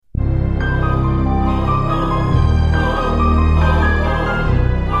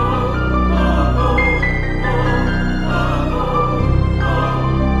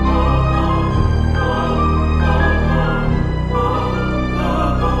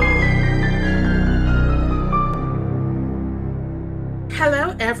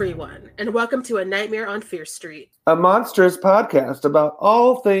everyone, and welcome to A Nightmare on Fear Street, a monstrous podcast about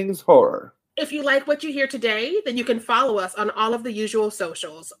all things horror. If you like what you hear today, then you can follow us on all of the usual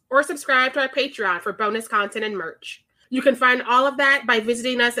socials or subscribe to our Patreon for bonus content and merch. You can find all of that by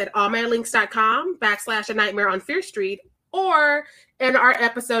visiting us at allmylinks.com/A Nightmare on Fear Street or in our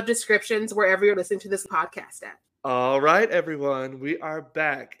episode descriptions wherever you're listening to this podcast at. All right, everyone, we are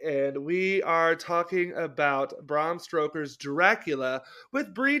back, and we are talking about Bram Stoker's Dracula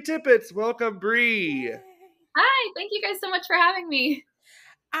with Bree Tippett. Welcome, Bree. Hi, thank you guys so much for having me.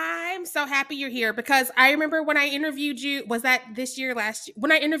 I'm so happy you're here because I remember when I interviewed you, was that this year, last year?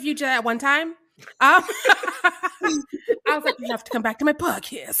 When I interviewed you that one time, I was like, you have to come back to my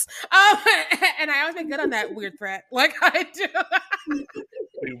podcast. And I always been good on that weird threat. Like I do.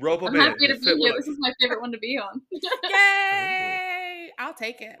 We rope them I'm in. happy to be here. This is my favorite one to be on. Yay! I'll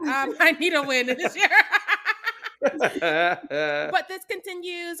take it. I need a win this year. But this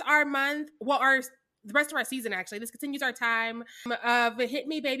continues our month. Well, the rest of our season, actually. This continues our time of Hit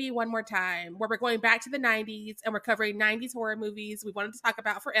Me Baby One More Time, where we're going back to the 90s and we're covering 90s horror movies we wanted to talk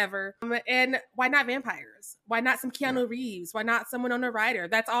about forever. And why not vampires? Why not some Keanu Reeves? Why not someone on a rider?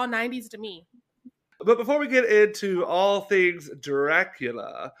 That's all 90s to me. But before we get into all things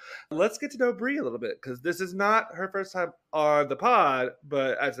Dracula, let's get to know Bree a little bit, because this is not her first time on the pod,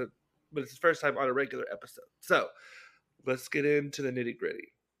 but it's the first time on a regular episode. So let's get into the nitty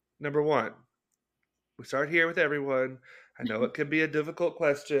gritty. Number one, we start here with everyone. I know it can be a difficult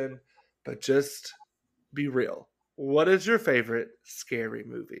question, but just be real. What is your favorite scary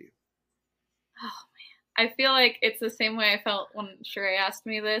movie? Oh man, I feel like it's the same way I felt when Sheree asked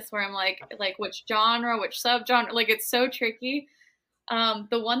me this, where I'm like which genre, which subgenre, like it's so tricky.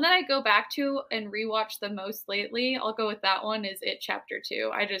 The one that I go back to and rewatch the most lately, I'll go with that one, is It Chapter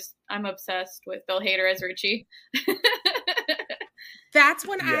 2. I'm obsessed with Bill Hader as Richie. That's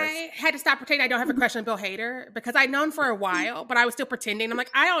when I had to stop pretending I don't have a crush on Bill Hader, because I'd known for a while, but I was still pretending. I'm like,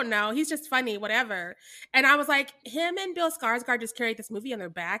 I don't know. He's just funny, whatever. And I was like, him and Bill Skarsgård just carried this movie on their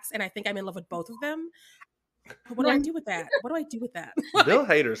backs, and I think I'm in love with both of them. What do I do with that? Bill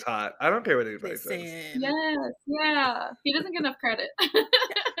Hader's hot. I don't care what anybody says. Yes, yeah. He doesn't get enough credit.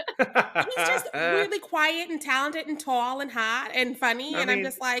 He's just really quiet and talented and tall and hot and funny. I'm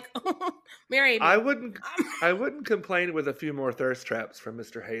just like, marry me. I wouldn't complain with a few more thirst traps from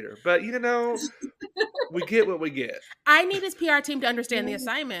Mr. Hader. But, we get what we get. I need his PR team to understand the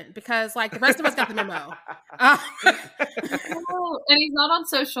assignment, because, the rest of us got the memo. And he's not on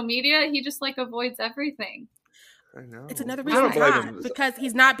social media. He just, avoids everything. I know. It's another reason he's hot, because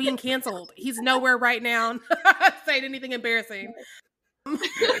he's not being canceled. He's nowhere right now saying anything embarrassing.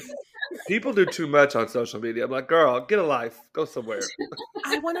 People do too much on social media. I'm like, girl, get a life. Go somewhere.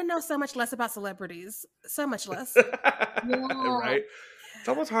 I want to know so much less about celebrities. So much less. Right? It's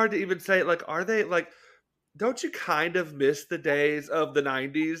almost hard to even say, are they, don't you kind of miss the days of the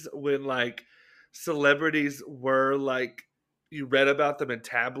 90s when, celebrities were, you read about them in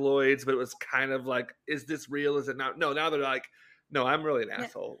tabloids, but it was kind of is this real? Is it not? No, now they're like, no, I'm really an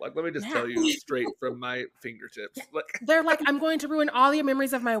asshole. Let me just tell you straight from my fingertips. Yeah. They're like, I'm going to ruin all your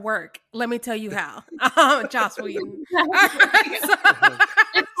memories of my work. Let me tell you how. Joss Whedon. It's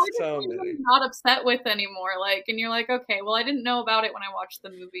so many. Not upset with anymore. And you're like, okay, well, I didn't know about it when I watched the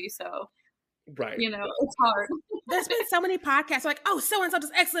movie, so. Right. It's hard. There's been so many podcasts so-and-so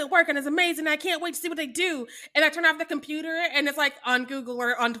does excellent work and it's amazing. I can't wait to see what they do. And I turn off the computer and it's on Google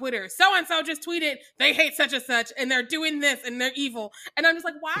or on Twitter, so-and-so just tweeted, they hate such and such and they're doing this and they're evil. And I'm just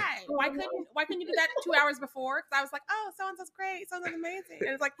like, why? Why couldn't you do that 2 hours before? Because I was like, oh, so-and-so's great. So-and-so's amazing.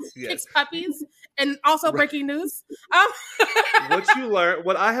 And it's kicks puppies and also breaking news.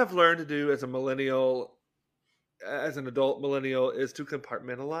 What I have learned to do as an adult millennial is to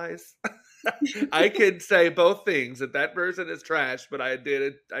compartmentalize. I can say both things, that person is trash, but I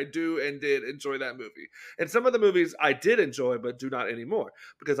did enjoy that movie. And some of the movies I did enjoy, but do not anymore,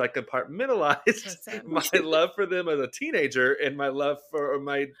 because I compartmentalized my love for them as a teenager and my love for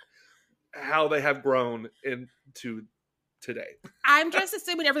how they have grown into today. I'm just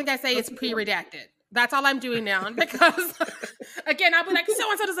assuming everything I say is pre-redacted. That's all I'm doing now, because again, I'll be like,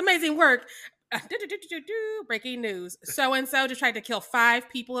 so-and-so does amazing work. Breaking news. So-and-so just tried to kill 5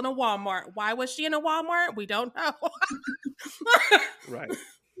 people in a Walmart. Why was she in a Walmart? We don't know. Right.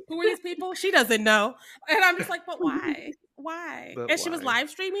 Who are these people? She doesn't know. And I'm just like, but why? Why? But and she was live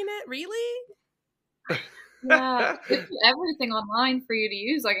streaming it? Really? Yeah. It's everything online for you to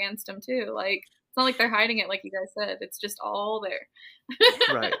use against them too. It's not like they're hiding it, like you guys said. It's just all there.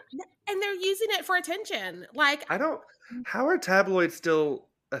 Right. And they're using it for attention. How are tabloids still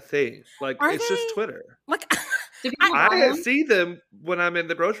a thing? It's just Twitter. Do people I buy them? see them when I'm in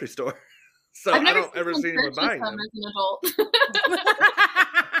the grocery store. So I've I never don't ever seen see anyone purchase buying them them. as an adult.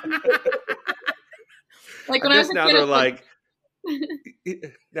 Like I when I was guess a now kid, I they're was like,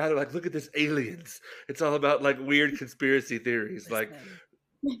 now they're like, look at this aliens. It's all about like weird conspiracy theories. Like,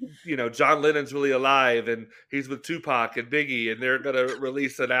 you know, John Lennon's really alive and he's with Tupac and Biggie and they're gonna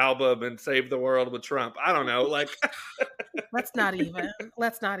release an album and save the world with Trump. I don't know. Like, Let's not even.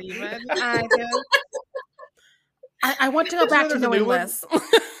 I want to go back to there's a new knowing one. less.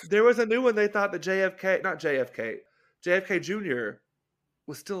 There was a new one. They thought that JFK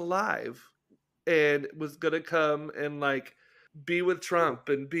was still alive and was gonna come and like be with Trump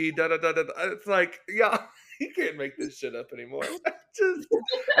and be da da da da. It's like, yeah, you can't make this shit up anymore. Just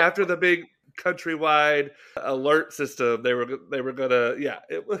after the big countrywide alert system, they were gonna, yeah,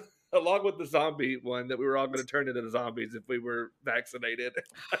 it was along with the zombie one that we were all gonna turn into zombies if we were vaccinated.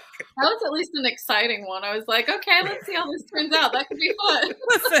 That was at least an exciting one. I was like, okay, let's see how this turns out. That could be fun.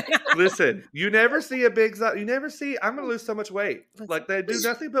 Listen, you never see you never see, I'm gonna lose so much weight. Like they do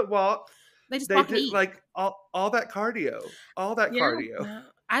nothing but walk. They just They walk and do eat. like all that cardio. Yeah.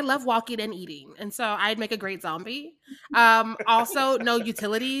 I love walking and eating, and so I'd make a great zombie. Also, no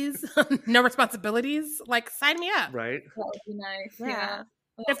utilities, no responsibilities. Like, sign me up. Right. That would be nice. Yeah. Yeah.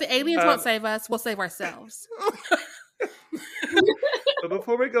 If the aliens won't save us, we'll save ourselves. But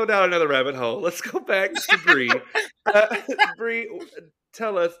before we go down another rabbit hole, let's go back to Bree. Bree,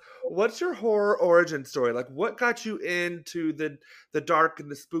 tell us, what's your horror origin story? Like, what got you into the dark and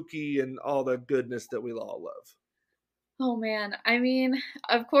the spooky and all the goodness that we all love? Oh man, I mean,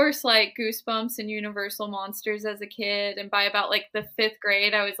 of course, like Goosebumps and Universal Monsters as a kid, and by about like the 5th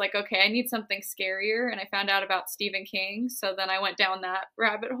grade, I was like, okay, I need something scarier, and I found out about Stephen King, so then I went down that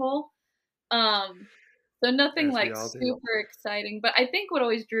rabbit hole. So nothing As we like all do. super exciting, but I think what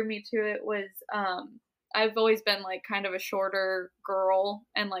always drew me to it was I've always been like kind of a shorter girl,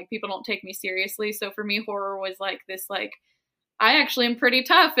 and like people don't take me seriously, so for me, horror was like this like I actually am pretty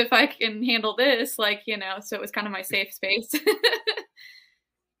tough if I can handle this, like, you know, so it was kind of my safe space.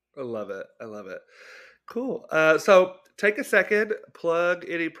 I love it. I love it. Cool. So take a second, plug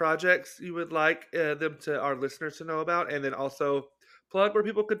any projects you would like them to our listeners to know about, and then also plug where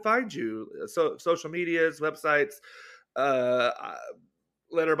people could find you. So social medias, websites, uh,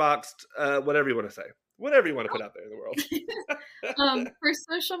 Letterboxd, whatever you want to say. Whatever you want to put out there in the world. For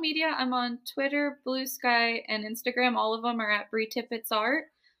social media, I'm on Twitter, Blue Sky, and Instagram. All of them are at Brie Tippett's Art.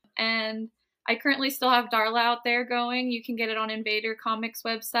 And I currently still have Darla out there going. You can get it on Invader Comics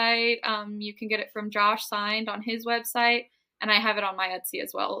website. You can get it from Josh Signed on his website. And I have it on my Etsy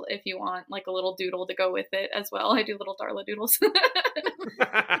as well if you want like a little doodle to go with it as well. I do little Darla doodles.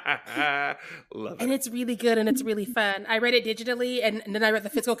 Love it. And it's really good and it's really fun. I read it digitally and then I read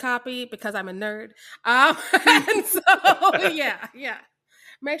the physical copy because I'm a nerd. And so yeah.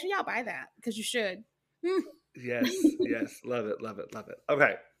 Make sure y'all buy that because you should. Yes. Love it.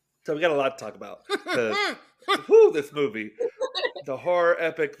 Okay. So we got a lot to talk about. This movie. The horror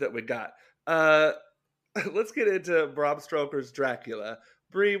epic that we got. Let's get into Bram Stoker's Dracula.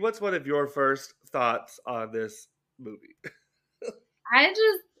 Brie, what's one of your first thoughts on this movie?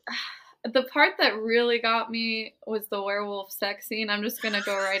 The part that really got me was the werewolf sex scene. I'm just going to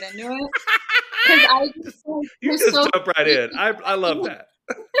go right into it. You just jump right in. I love that.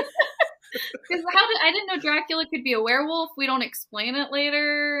 Because I didn't know Dracula could be a werewolf. We don't explain it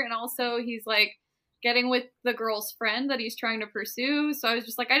later. And also he's like getting with the girl's friend that he's trying to pursue. So I was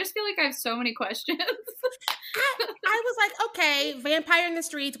just like, I just feel like I have so many questions. I was like, okay, vampire in the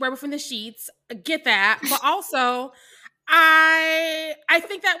streets, werewolf in the sheets. Get that. But also, I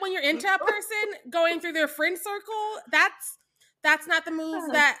think that when you're into a person going through their friend circle, that's not the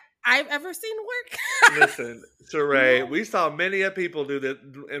move that I've ever seen work. Listen, Sheree, we saw many of people do that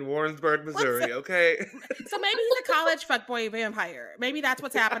in Warrensburg, Missouri, okay? So maybe he's a college fuckboy vampire. Maybe that's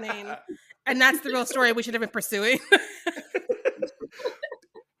what's happening. And that's the real story we should have been pursuing.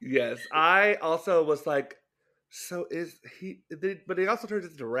 Yes, I also was like, so is he, but he also turns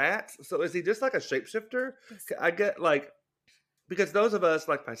into rats. So is he just like a shapeshifter? I get like, because those of us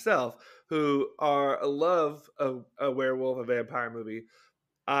like myself who love a werewolf, a vampire movie,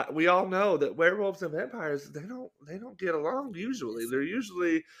 we all know that werewolves and vampires, they don't get along usually. They're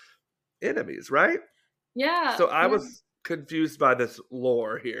usually enemies, right? Yeah. So I was confused by this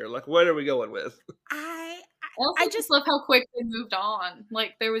lore here. Like, what are we going with? also just love how quick they moved on.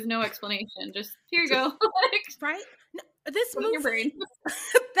 Like, there was no explanation. Just, here you go. Like, right? No, this put in your brain. movie,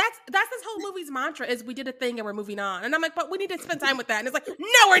 that's this whole movie's mantra is we did a thing and we're moving on. And I'm like, but we need to spend time with that. And it's like,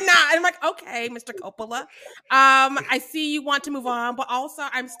 no, we're not. And I'm like, okay, Mr. Coppola. I see you want to move on, but also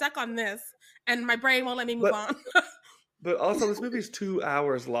I'm stuck on this and my brain won't let me move on. But also, this movie's 2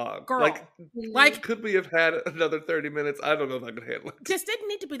 hours long. Girl, like, could we have had another 30 minutes? I don't know if I could handle it. This didn't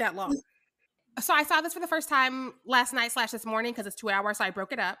need to be that long. So I saw this for the first time last night / this morning because it's 2 hours, so I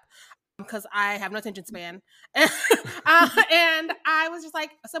broke it up because I have no attention span. And I was just like,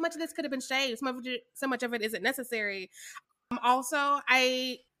 so much of this could have been shaved. So much of it isn't necessary. Also,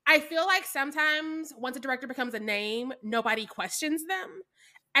 I feel like sometimes once a director becomes a name, nobody questions them.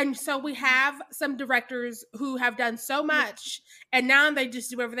 And so we have some directors who have done so much and now they just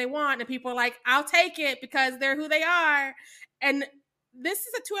do whatever they want. And people are like, I'll take it because they're who they are. And this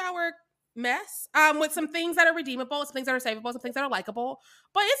is a 2-hour mess with some things that are redeemable, some things that are savable, some things that are likable.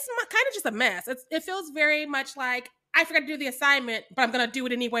 But it's kind of just a mess. It feels very much like I forgot to do the assignment, but I'm going to do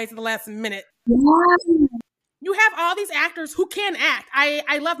it anyways at the last minute. You have all these actors who can act.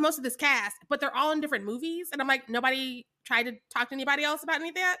 I love most of this cast, but they're all in different movies. And I'm like, nobody tried to talk to anybody else about any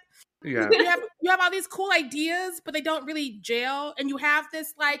of that. Yeah. You have all these cool ideas, but they don't really gel. And you have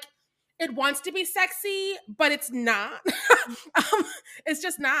this, like, it wants to be sexy, but it's not. It's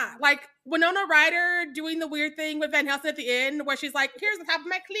just not. Like, Winona Ryder doing the weird thing with Van Helsing at the end where she's like, here's the top of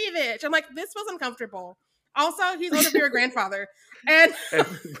my cleavage. I'm like, this was uncomfortable. Also, he's older than your grandfather. And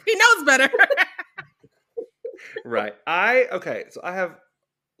he knows better. Right. So I have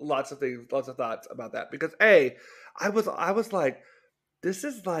lots of thoughts about that because I was like, this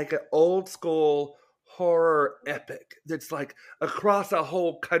is like an old school horror epic that's like across a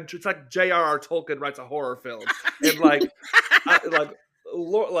whole country. It's like J.R.R. Tolkien writes a horror film, and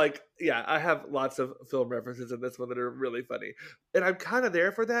I have lots of film references in this one that are really funny, and I'm kind of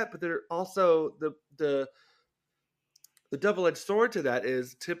there for that. But they're also the double-edged sword to that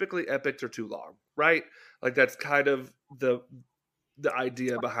is typically epics are too long, right? Like that's kind of the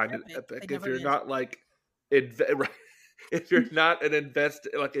idea behind an epic. If you're not like if you're not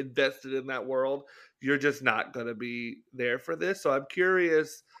invested in that world, you're just not going to be there for this. So I'm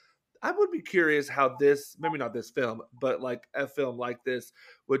curious. I would be curious how this, maybe not this film, but like a film like this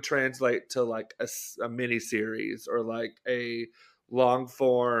would translate to like a mini series or like a long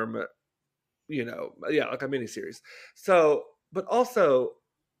form, like a mini series. So, but also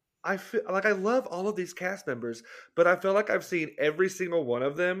I feel like I love all of these cast members, but I feel like I've seen every single one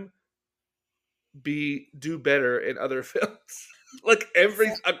of them do better in other films. Like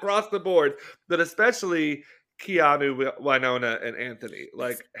across the board, but especially Keanu, Winona, and Anthony,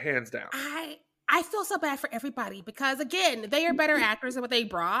 like hands down. I feel so bad for everybody because again, they are better actors than what they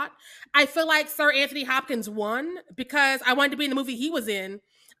brought. I feel like Sir Anthony Hopkins won because I wanted to be in the movie he was in,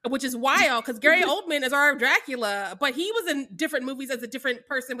 which is wild because Gary Oldman is our Dracula, but he was in different movies as a different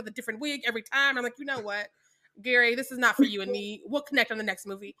person with a different wig every time. I'm like, you know what, Gary, this is not for you and me. We'll connect on the next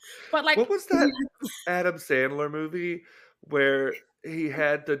movie. But like, what was that Adam Sandler movie where he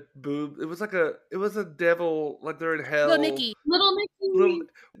had the boob? It was a devil, like they're in hell. Little Nicky.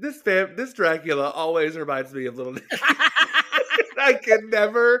 This Dracula always reminds me of Little Nicky. I can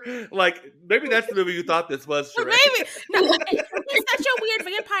never, maybe that's the movie you thought this was, Sheree. Maybe. No, he's such a weird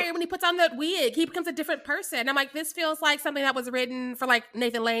vampire when he puts on that wig. He becomes a different person. I'm like, this feels like something that was written for like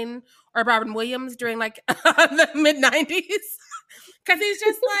Nathan Lane or Robin Williams during like the mid-90s. Because he's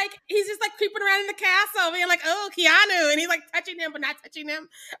just like creeping around in the castle being like, oh, Keanu. And he's like touching him, but not touching him.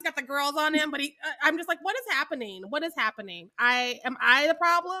 He's got the girls on him, but I'm just like, what is happening? What is happening? Am I the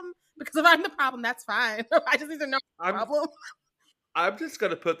problem? Because if I'm the problem, that's fine. I just need to know the problem. I'm just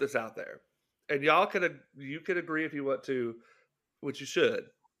going to put this out there, and you can agree if you want to, which you should,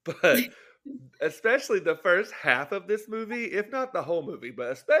 but especially the first half of this movie, if not the whole movie, but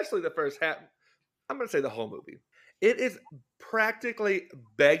especially the first half, I'm going to say the whole movie. It is practically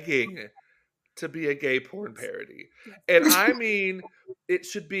begging to be a gay porn parody. And I mean, it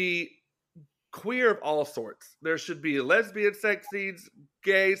should be queer of all sorts. There should be lesbian sex scenes,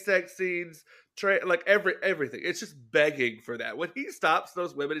 gay sex scenes, everything. It's just begging for that. When he stops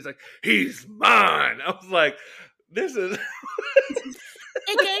those women, he's like, he's mine. I was like, this is...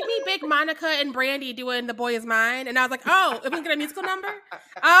 It gave me Big Monica and Brandy doing The Boy Is Mine, and I was like, oh, if we can get a musical number?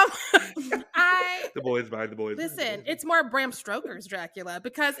 The Boy Is Mine, The Boy Is Mine. Listen, it's more Bram Stoker's Dracula,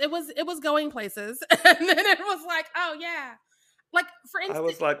 because it was going places, and then it was like, oh, yeah. Like, for instance... I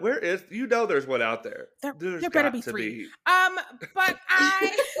was like, where is... there's one out there. There better be 3. But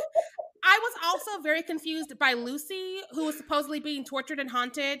I was also very confused by Lucy, who was supposedly being tortured and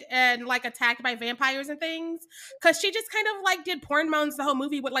haunted and like attacked by vampires and things, because she just kind of like did porn moans the whole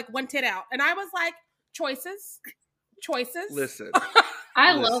movie with like one tit out, and I was like, choices. Listen.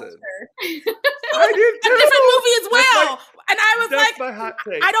 I loved her. I did A too. different movie as well. And I was That's like, my hot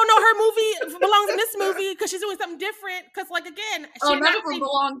take. I don't know her movie belongs in this movie because she's doing something different. Because, like, again, none of them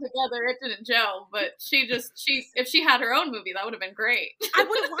belong together. It didn't gel, but if she had her own movie, that would have been great. I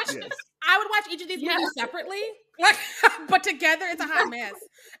would have watched it. I would watch each of these movies separately, like, but together it's a hot mess.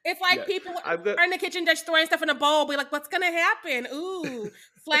 It's like people are in the kitchen just throwing stuff in a bowl, be like, what's gonna happen? Ooh,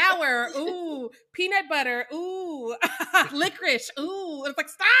 flour, ooh, peanut butter, ooh, licorice, ooh. It's like,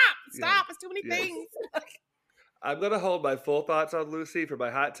 stop, it's too many things. I'm going to hold my full thoughts on Lucy for my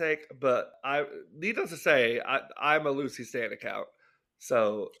hot take, but needless to say, I'm a Lucy Stan account.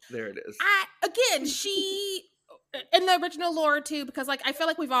 So there it is. She in the original lore too, because like I feel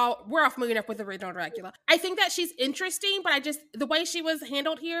like we're all familiar enough with the original Dracula. I think that she's interesting, but the way she was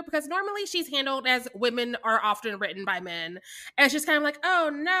handled here, because normally she's handled as women are often written by men, and it's just kind of like,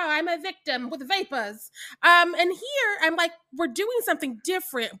 oh no, I'm a victim with vapors. And here I'm like, we're doing something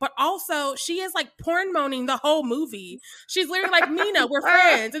different, but also she is like porn moaning the whole movie. She's literally like, Mina, we're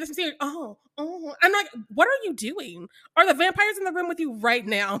friends, and this is like, oh. I'm like, what are you doing? Are the vampires in the room with you right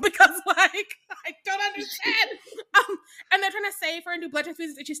now? Because like, I don't understand. And they're trying to save her and do blood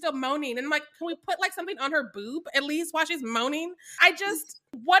transfusions, and she's still moaning. And I'm like, can we put like something on her boob at least while she's moaning?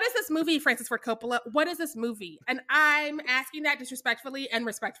 What is this movie, Francis Ford Coppola? What is this movie? And I'm asking that disrespectfully and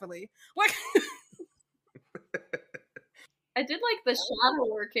respectfully. Like, I did like the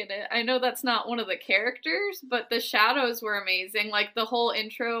shadow work in it. I know that's not one of the characters, but the shadows were amazing. Like the whole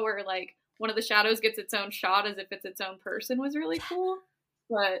intro where like one of the shadows gets its own shot as if it's its own person was really cool.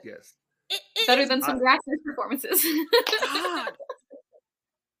 But yes, better than some Dracula performances. God.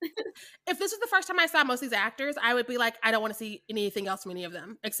 If this was the first time I saw most of these actors, I would be like, I don't want to see anything else from any of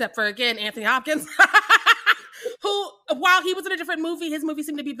them, except for, again, Anthony Hopkins, who, while he was in a different movie, his movie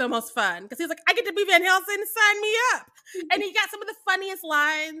seemed to be the most fun. Because he was like, I get to be Van Helsing, sign me up. And he got some of the funniest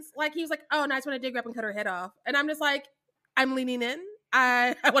lines. Like, he was like, oh, no, I just want to dig her up and cut her head off. And I'm just like, I'm leaning in.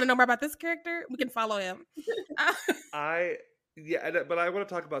 I want to know more about this character. We can follow him. but I want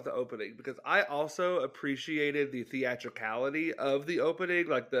to talk about the opening because I also appreciated the theatricality of the opening.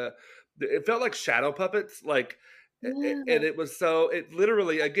 Like it felt like shadow puppets, like, and it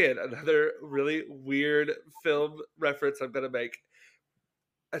literally, again, another really weird film reference I'm going to make,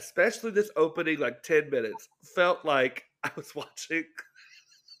 especially this opening, like 10 minutes, felt like I was watching,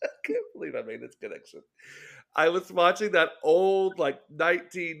 I can't believe I made this connection. I was watching that old, like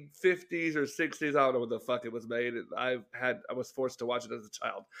 1950s or 60s. I don't know when the fuck it was made. I was forced to watch it as a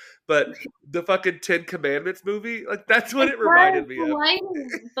child, but the fucking 10 Commandments movie, like that's what it reminded me of. The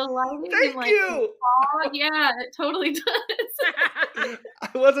lighting. Thank you. Oh, yeah, it totally does. I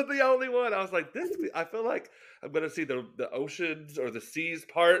wasn't the only one. I was like, I feel like I'm gonna see the oceans or the seas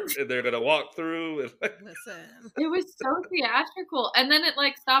part, and they're gonna walk through. And listen, it was so theatrical, and then it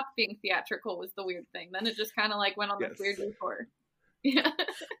like stopped being theatrical. Was the weird thing. Then it just kind of like went on this weird detour. Yeah.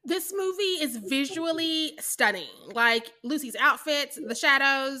 This movie is visually stunning. Like Lucy's outfits, the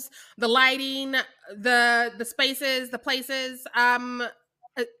shadows, the lighting, the spaces, the places.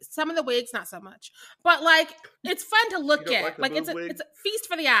 Some of the wigs, not so much, but like it's fun to look at. Like it's a feast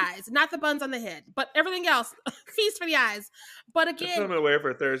for the eyes, not the buns on the head, but everything else, feast for the eyes. But again, that's what I'm gonna wear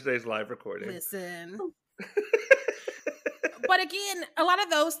for Thursday's live recording. Listen. But again, a lot of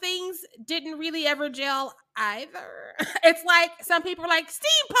those things didn't really ever gel either. It's like some people are like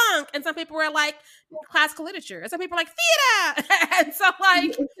steampunk, and some people were like classical literature, and some people are like theater. And so,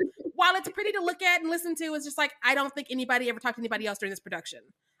 like, while it's pretty to look at and listen to, it's just like I don't think anybody ever talked to anybody else during this production.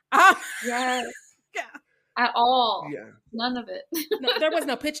 Yes. Yeah. At all. Yeah. None of it. No, there was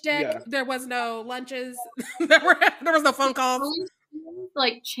no pitch deck. Yeah. There was no lunches. there was no phone calls.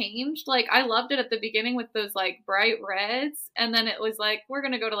 Like changed. Like I loved it at the beginning with those like bright reds, and then it was like we're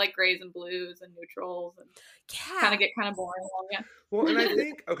gonna go to like grays and blues and neutrals and kind of get kind of boring. Yeah. Well, and I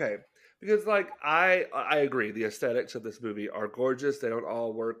think because like I agree, the aesthetics of this movie are gorgeous. They don't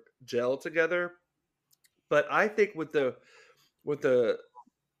all gel together, but I think with the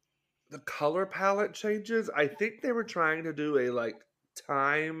color palette changes, I think they were trying to do a like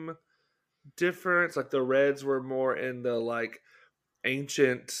time difference. Like the reds were more in the like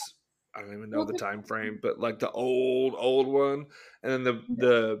ancient, I don't even know the time frame, but like the old one, and then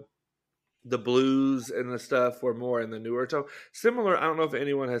the blues and the stuff were more in the newer tone. Similar, I don't know if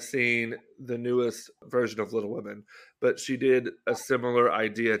anyone has seen the newest version of Little Women, but she did a similar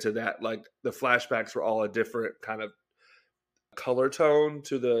idea to that. Like the flashbacks were all a different kind of color tone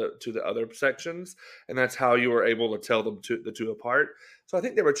to the other sections, and that's how you were able to tell the two apart. So I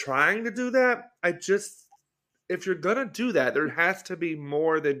think they were trying to do that. If you're gonna do that, there has to be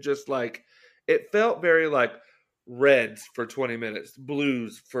more than just like, it felt very like reds for 20 minutes,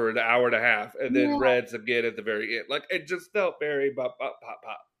 blues for an hour and a half, and then reds again at the very end. Like, it just felt very pop pop pop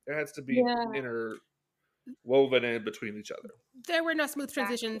pop. There has to be interwoven in between each other. There were no smooth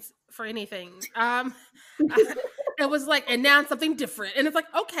transitions for anything. It was like, and now something different, and it's like,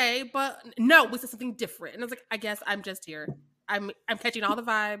 okay, but no, we said something different, and I was like, I guess I'm just here. I'm catching all the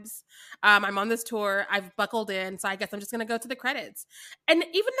vibes. I'm on this tour. I've buckled in, so I guess I'm just gonna go to the credits. And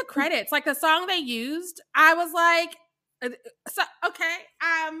even the credits, like the song they used, I was like, so okay,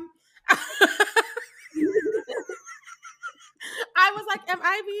 I was like, am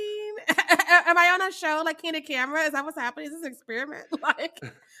I on a show like Candid Camera? Is that what's happening? Is this an experiment? Like,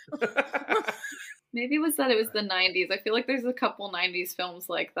 maybe it was that it was the 90s. I feel like there's a couple 90s films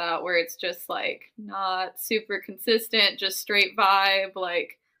like that where it's just like not super consistent, just straight vibe.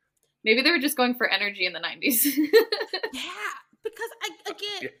 Like, maybe they were just going for energy in the 90s. Yeah, because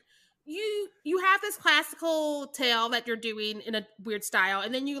you have this classical tale that you're doing in a weird style,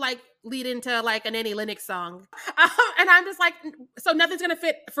 and then you like lead into like an Annie Lennox song, and I'm just like, so nothing's gonna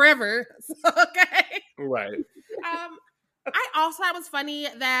fit forever. Okay, right. I also thought it was funny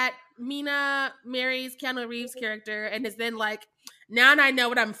that Mina marries Keanu Reeves' character and is then like, now I know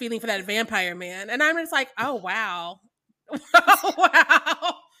what I'm feeling for that vampire man, and I'm just like, oh wow, oh,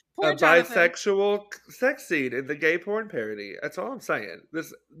 wow. A bisexual sex scene in the gay porn parody. That's all I'm saying.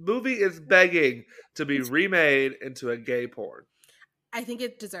 This movie is begging to be remade into a gay porn. I think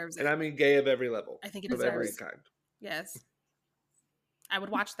it deserves it. And I mean gay of every level. I think it deserves of every kind. Yes. I would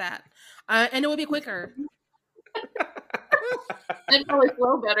watch that. And it would be quicker. It'd probably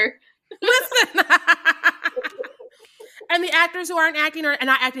flow better. Listen. And the actors who aren't acting are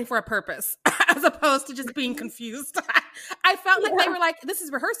not acting for a purpose, as opposed to just being confused. I felt like they were like, this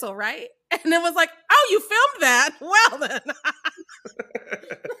is rehearsal, right? And it was like, oh, you filmed that? Well then.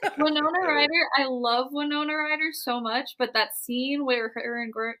 Winona Ryder, I love Winona Ryder so much, but that scene where her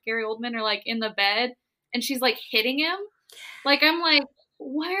and Gary Oldman are like in the bed and she's like hitting him, like, I'm like,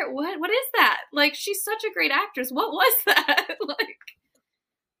 what is that? Like, she's such a great actress. What was that? Like,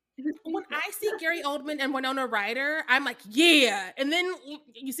 when I see Gary Oldman and Winona Ryder, I'm like, yeah. And then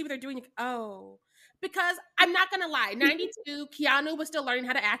you see what they're doing. Oh, because I'm not going to lie. 92, Keanu was still learning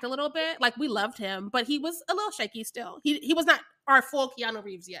how to act a little bit. Like, we loved him, but he was a little shaky still. He was not our full Keanu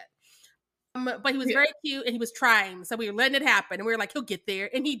Reeves yet. But he was very cute and he was trying. So we were letting it happen. And we were like, he'll get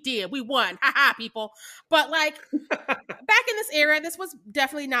there. And he did. We won. Ha ha, people. But like, back in this era, this was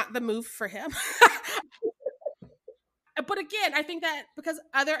definitely not the move for him. But again, I think that because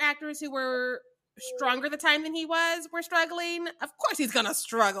other actors who were stronger the time than he was were struggling, of course he's gonna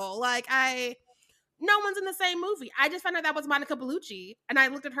struggle. Like, no one's in the same movie. I just found out that was Monica Bellucci, and I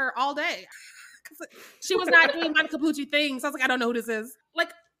looked at her all day. She was not doing Monica Bellucci things. I was like, I don't know who this is.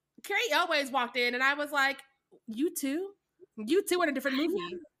 Like, Carrie Elways walked in, and I was like, you two in a different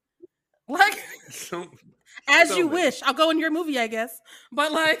movie. Like, as you wish. I'll go in your movie, I guess.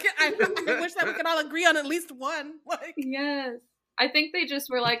 But like, I wish that we could all agree on at least one. Like, yes, I think they just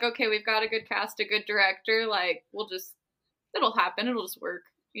were like, okay, we've got a good cast, a good director. Like, it'll happen. It'll just work.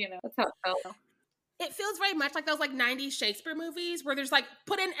 You know, that's how it felt. It feels very much like those like 90s Shakespeare movies where there's like,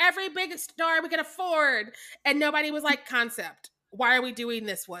 put in every big star we can afford, and nobody was like, concept. Why are we doing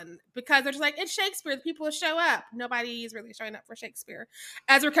this one? Because they're just like, it's Shakespeare. The people will show up. Nobody's really showing up for Shakespeare.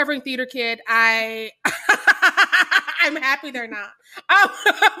 As a recovering theater kid, I'm happy they're not.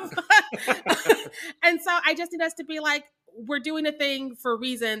 And so I just need us to be like, we're doing a thing for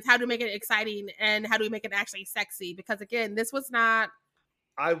reasons. How do we make it exciting? And how do we make it actually sexy? Because again, this was not.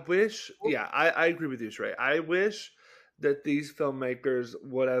 I wish, I agree with you, Shrey. I wish that these filmmakers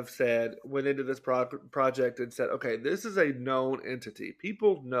would have went into this project and said, okay, this is a known entity.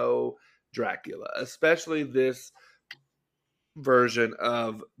 People know Dracula, especially this version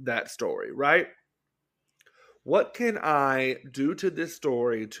of that story, right? What can I do to this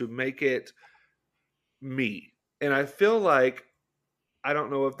story to make it me? And I feel like, I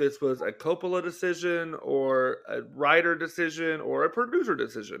don't know if this was a Coppola decision or a writer decision or a producer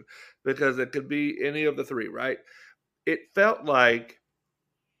decision, because it could be any of the three, right? It felt like,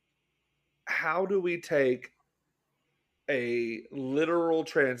 how do we take a literal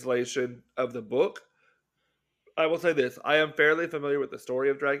translation of the book? I will say this: I am fairly familiar with the story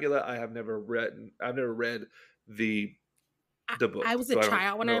of Dracula. I have never read the book. I was a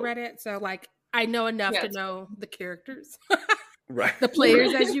child when I read it, so like, I know enough to know the characters, right? The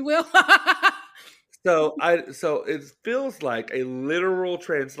players, as you will. So it feels like a literal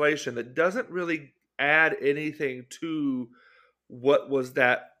translation that doesn't really add anything to what was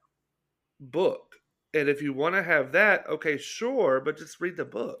that book. And if you want to have that, okay, sure, but just read the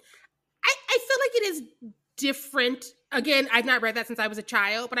book. I feel like it is different. Again, I've not read that since I was a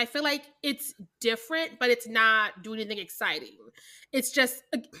child, but I feel like it's different, but it's not doing anything exciting. It's just,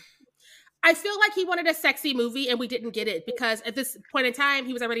 I feel like he wanted a sexy movie and we didn't get it because at this point in time,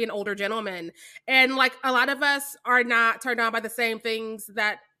 he was already an older gentleman. And like a lot of us are not turned on by the same things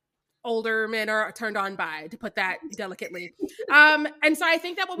that older men are turned on by, to put that delicately. And so I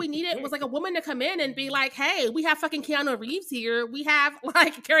think that what we needed was like a woman to come in and be like, hey, we have fucking Keanu Reeves here. We have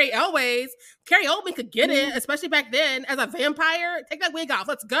like Carrie Elways. Carrie Oldman could get it, especially back then as a vampire. Take that wig off.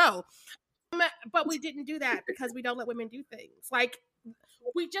 Let's go. But we didn't do that because we don't let women do things. Like,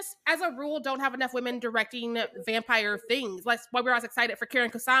 we just, as a rule, don't have enough women directing vampire things. That's why we're always excited for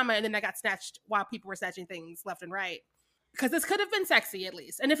Karen Kusama, and then that got snatched while people were snatching things left and right. Because this could have been sexy, at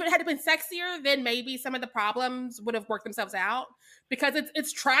least. And if it had been sexier, then maybe some of the problems would have worked themselves out. Because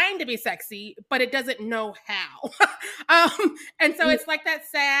it's trying to be sexy, but it doesn't know how. And so it's like that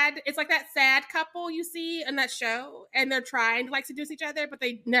sad couple you see in that show, and they're trying to like seduce each other, but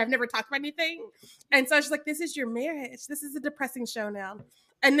they have never talked about anything. And so it's like, this is your marriage. This is a depressing show now.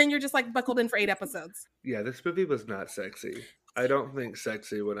 And then you're just like buckled in for 8 episodes. Yeah, this movie was not sexy. I don't think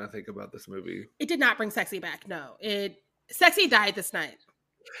sexy when I think about this movie. It did not bring sexy back. No, sexy died this night.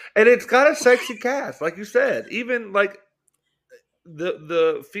 And it's got a sexy cast, like you said. Even like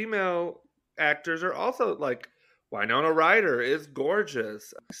the female actors are also like, Winona Ryder is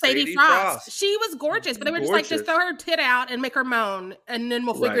gorgeous. Sadie Frost. She was gorgeous, but they were just like, just throw her tit out and make her moan, and then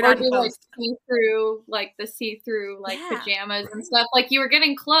we'll figure it out. Or do like see-through, like the see-through like pajamas and stuff. Like you were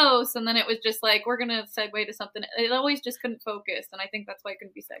getting close, and then it was just like, we're gonna segue to something. It always just couldn't focus, and I think that's why it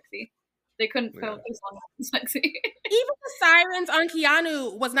couldn't be sexy. They couldn't focus on sexy. Even the sirens on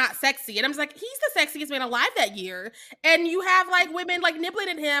Keanu was not sexy. And I'm just like, he's the sexiest man alive that year. And you have like women like nibbling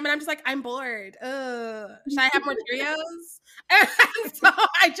at him. And I'm just like, I'm bored. Should I have more Cheerios? And so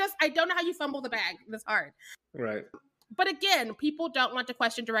I don't know how you fumble the bag this hard. Right. But again, people don't want to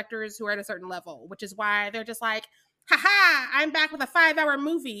question directors who are at a certain level, which is why they're just like, haha, I'm back with a 5-hour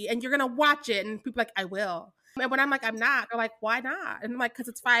movie and you're going to watch it. And people are like, I will. And when I'm like, I'm not, they're like, why not? And I'm like, because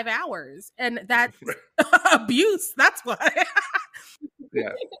it's 5 hours. And that's abuse. That's why.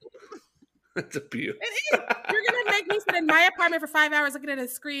 Yeah. It's abuse. It is. You're going to make me sit in my apartment for 5 hours looking at a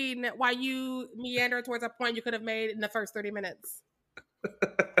screen while you meander towards a point you could have made in the first 30 minutes.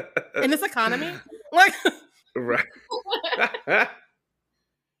 In this economy? Like, right. And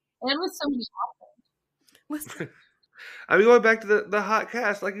with so many listen. I mean, going back to the hot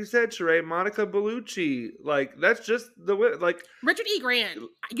cast, like you said, Sheree, Monica Bellucci, like that's just the way. Like Richard E. Grant,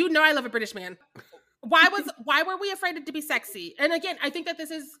 you know, I love a British man. Why were we afraid to be sexy? And again, I think that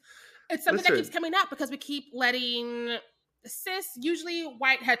it's something that keeps coming up because we keep letting cis, usually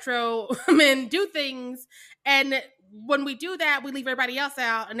white hetero men do things, and when we do that, we leave everybody else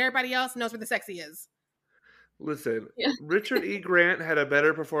out, and everybody else knows where the sexy is. Listen, Richard E. Grant had a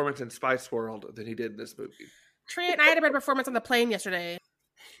better performance in Spice World than he did in this movie. Trent, I had a better performance on the plane yesterday.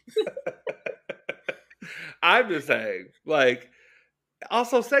 I'm just saying, like,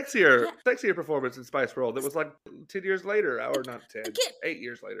 also sexier performance in Spice World. It was like 10 years later, or not 10, again, 8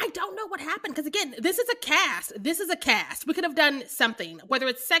 years later. I don't know what happened because again, this is a cast. We could have done something, whether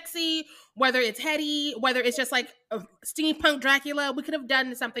it's sexy, whether it's heady, whether it's just like a steampunk Dracula. We could have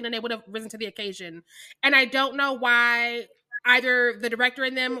done something and they would have risen to the occasion. And I don't know why either the director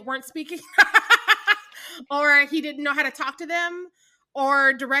and them weren't speaking. Or he didn't know how to talk to them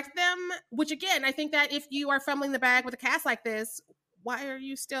or direct them, which again, I think that if you are fumbling the bag with a cast like this, why are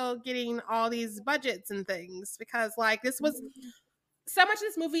you still getting all these budgets and things? Because like this was so much of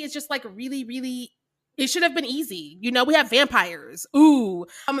this movie is just like really, really, it should have been easy. You know, we have vampires. Ooh,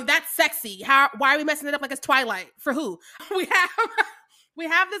 that's sexy. Why are we messing it up like it's Twilight? For who? We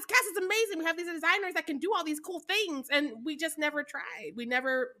have this cast. It's amazing. We have these designers that can do all these cool things, and we just never tried. We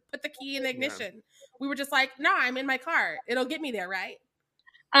never put the key in the ignition. Yeah. We were just like, no, I'm in my car. It'll get me there, right?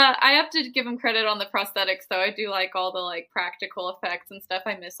 I have to give them credit on the prosthetics, though. I do like all the like practical effects and stuff.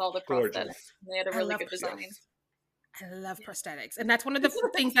 I miss all the prosthetics. They had a really good design. I love prosthetics. And that's one of the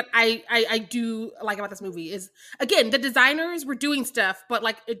things that I do like about this movie is, again, the designers were doing stuff, but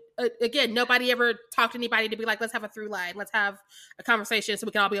like, again, nobody ever talked to anybody to be like, let's have a through line. Let's have a conversation so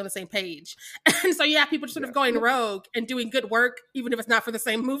we can all be on the same page. And so, yeah, people just sort of going rogue and doing good work, even if it's not for the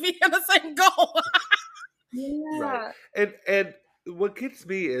same movie and the same goal. Right. And what gets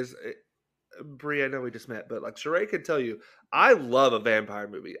me is, Brie, I know we just met, but like Sheree can tell you, I love a vampire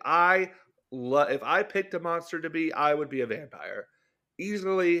movie. I if I picked a monster to be, I would be a vampire.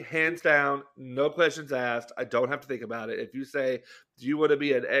 Easily, hands down, no questions asked. I don't have to think about it. If you say, do you want to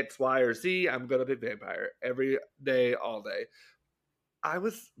be an X, Y, or Z? I'm going to pick vampire every day, all day. I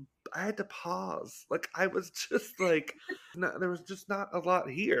had to pause. Like, I was just like, there was just not a lot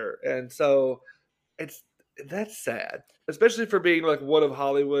here. And so that's sad, especially for being like one of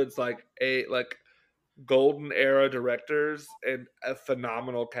Hollywood's like golden era directors and a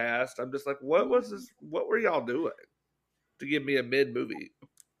phenomenal cast. I'm just like, what was this? What were y'all doing to give me a mid movie?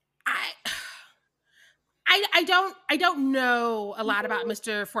 I don't know a lot about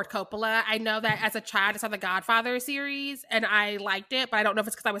Mr. Ford Coppola. I know that as a child I saw the Godfather series and I liked it, but I don't know if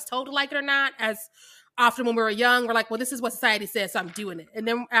it's because I was told to like it or not. As often when we were young, we're like, well, this is what society says, so I'm doing it. And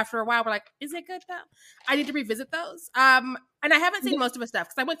then after a while, we're like, is it good though? I need to revisit those. And I haven't seen most of his stuff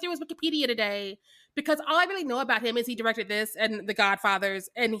because I went through his Wikipedia today because all I really know about him is he directed this and The Godfathers,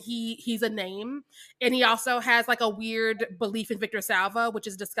 and he's a name. And he also has like a weird belief in Victor Salva, which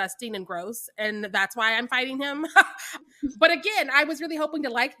is disgusting and gross. And that's why I'm fighting him. But again, I was really hoping to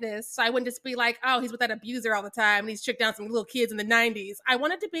like this. So I wouldn't just be like, oh, he's with that abuser all the time and he's tricked down some little kids in the 90s. I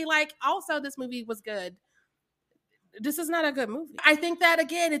wanted to be like, also, this movie was good. This is not a good movie. I think that,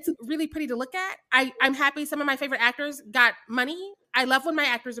 again, it's really pretty to look at. I'm happy some of my favorite actors got money. I love when my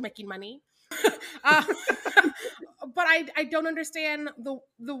actors are making money. But I don't understand the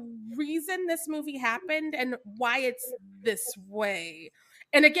reason this movie happened and why it's this way.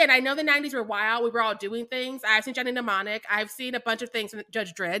 And again, I know the 90s were wild. We were all doing things. I've seen Johnny Mnemonic. I've seen a bunch of things from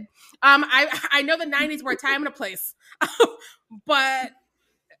Judge Dredd. I know the 90s were a time and a place. But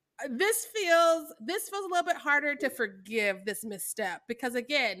this feels a little bit harder to forgive, this misstep, because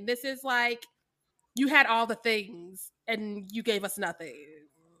again, this is like you had all the things and you gave us nothing.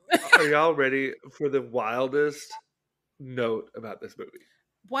 Are y'all ready for the wildest note about this movie?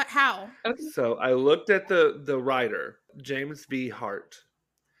 What? How? Okay. So I looked at the writer, James V. Hart.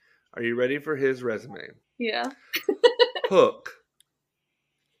 Are you ready for his resume? Yeah. Hook.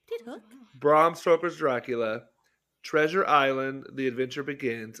 Did Hook? Bram Stoker's Dracula. Treasure Island, The Adventure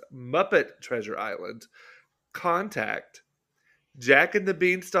Begins, Muppet Treasure Island, Contact, Jack and the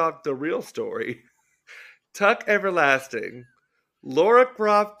Beanstalk, The Real Story, Tuck Everlasting, Lara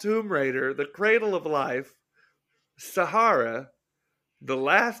Croft Tomb Raider, The Cradle of Life, Sahara, The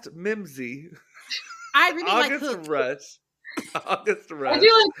Last Mimsy, I really like August Hook. Rush. August Rush. I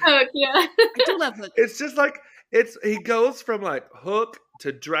do like Hook, yeah. I do love Hook. It's just like he goes from like Hook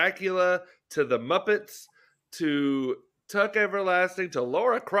to Dracula to the Muppets to Tuck Everlasting to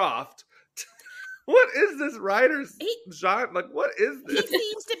Lara Croft. What is this writer's genre? Like, what is this? He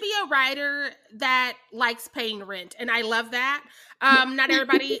seems to be a writer that likes paying rent, and I love that. Not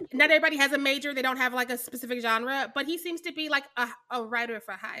everybody has a major. They don't have like a specific genre, but he seems to be like a writer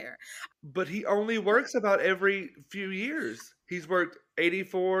for hire. But he only works about every few years. He's worked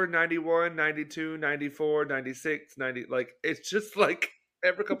 84, 91, 92, 94, 96, 90. Like, it's just like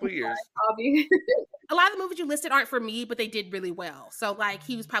every couple of years. Hobby. A lot of the movies you listed aren't for me, but they did really well. So like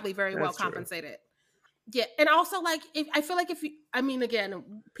he was probably very well compensated. Yeah, and also like again,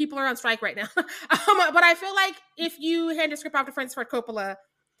 people are on strike right now, but I feel like if you hand a script off to Francis Ford Coppola,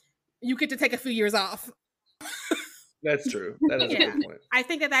 you get to take a few years off. That's true. That is a good point. I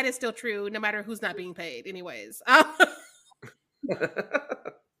think that is still true, no matter who's not being paid. Anyways.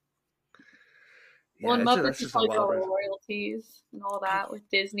 Well, and Muppets just probably all royalties and all that with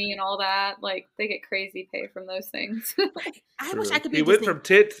Disney and all that. Like, they get crazy pay from those things. I wish I could be He Disney.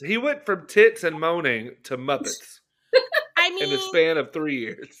 went from tits and moaning to Muppets. I mean, in the span of 3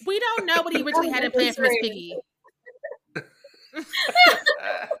 years. We don't know what he originally had in plan for Miss Piggy.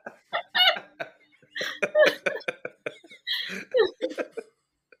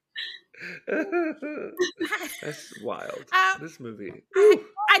 That's wild. This movie.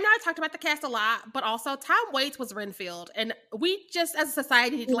 I know I talked about the cast a lot, but also Tom Waits was Renfield, and we just as a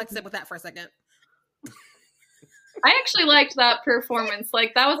society need to like sit with that for a second. I actually liked that performance.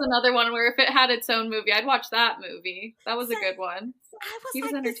 Like, that was another one where if it had its own movie, I'd watch that movie. That was a good one. He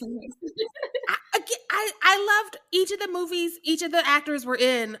was entertaining. I loved each of the movies each of the actors were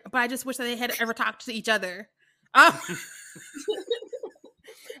in, but I just wish that they had ever talked to each other.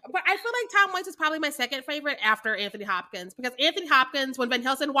 But I feel like Tom Waits is probably my second favorite after Anthony Hopkins, because Anthony Hopkins, when Van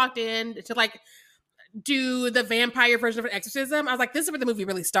Helsing walked in to like do the vampire version of an exorcism, I was like, this is where the movie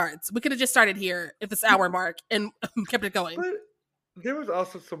really starts. We could have just started here at this hour mark and kept it going. But there was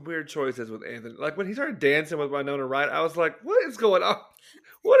also some weird choices with Anthony. Like when he started dancing with Winona Ryder, I was like, what is going on?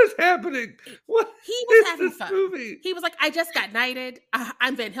 What is happening? What he was is having this fun. movie? He was like, I just got knighted.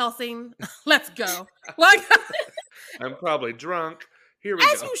 I'm Van Helsing. Let's go. Like, I'm probably drunk. Here we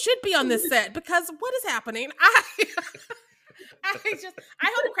As go. you should be on this set, because what is happening? I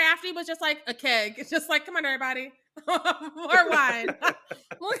hope Crafty was just like a keg. It's just like, come on, everybody. More wine.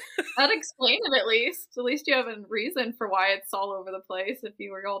 That'd explain it at least. At least you have a reason for why it's all over the place if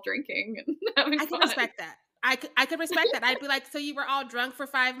you were all drinking and having fun. I can respect that. I could respect that. I'd be like, so you were all drunk for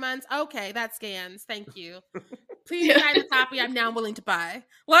 5 months? Okay, that scans. Thank you. Please sign a copy I'm now willing to buy.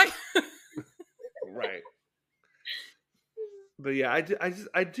 Like, right. But yeah,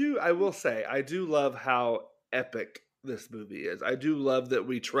 I will say, I do love how epic this movie is. I do love that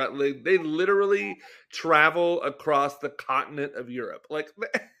they literally travel across the continent of Europe. Like,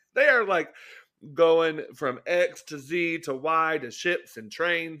 they are like going from X to Z to Y to ships and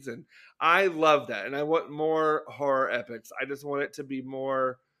trains, and I love that. And I want more horror epics. I just want it to be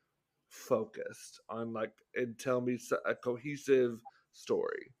more focused on and tell me a cohesive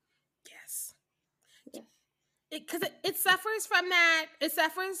story. yes. Because it suffers from that. It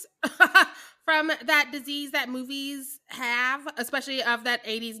suffers from that disease that movies have, especially of that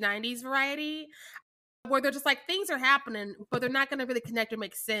 80s, 90s variety, where they're just like, things are happening, but they're not going to really connect or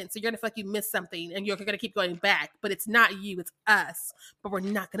make sense. So you're going to feel like you missed something and you're going to keep going back, but it's not you, it's us. But we're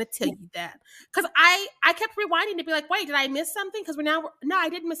not going to tell you that. Because I kept rewinding to be like, wait, did I miss something? Because no, I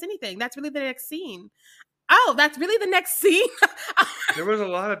didn't miss anything. That's really the next scene. Oh, that's really the next scene? There was a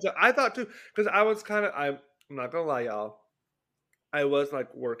lot of, I thought too, because I was I'm not gonna lie, y'all. I was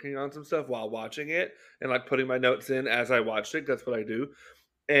working on some stuff while watching it and putting my notes in as I watched it. That's what I do.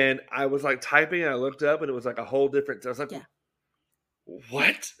 And I was typing and I looked up and it was a whole different. I was like,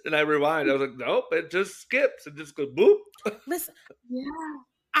 what? And I rewind. I was like, nope, it just skips. It just goes boop. Listen, yeah.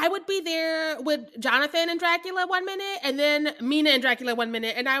 I would be there with Jonathan and Dracula 1 minute and then Mina and Dracula 1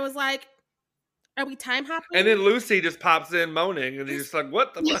 minute. And I was like, are we time hopping? And then Lucy just pops in moaning and he's just like,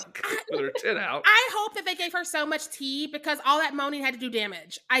 what the fuck? With her tit out. I hope that they gave her so much tea because all that moaning had to do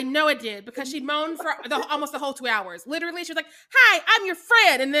damage. I know it did because she moaned for almost the whole 2 hours. Literally, she was like, hi, I'm your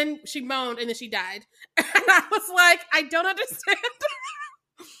friend. And then she moaned and then she died. And I was like, I don't understand.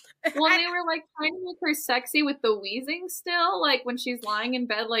 Well, they were trying to make her sexy with the wheezing still, when she's lying in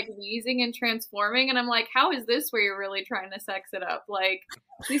bed, wheezing and transforming. And I'm like, how is this where you're really trying to sex it up?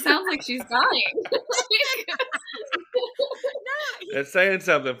 She sounds like she's dying. It's saying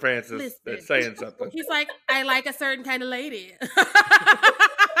something, Francis. Listen, it's saying something. He's like, I like a certain kind of lady.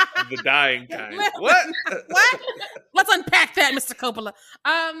 The dying kind. What? What? Let's unpack that, Mr. Coppola.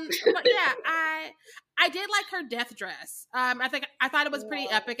 But yeah, I did like her death dress. I thought it was pretty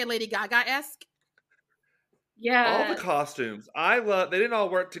epic and Lady Gaga-esque. Yeah. All the costumes. They didn't all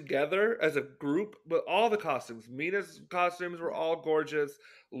work together as a group, but all the costumes. Mina's costumes were all gorgeous.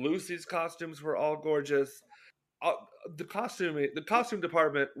 Lucy's costumes were all gorgeous. The costume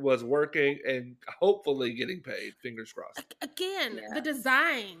department was working and hopefully getting paid. Fingers crossed. Again, the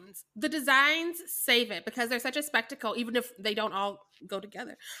designs save it because they're such a spectacle, even if they don't all go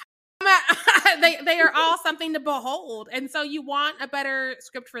together. They are all something to behold, and so you want a better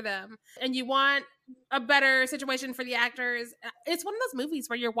script for them, and you want a better situation for the actors. It's one of those movies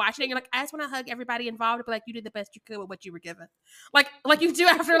where you're watching and you're like, I just want to hug everybody involved and be like, you did the best you could with what you were given, like you do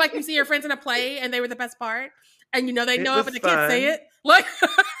after you see your friends in a play and they were the best part, and they know it, but they can't say it.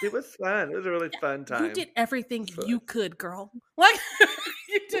 It was fun. It was a really fun time. You did everything you could, girl.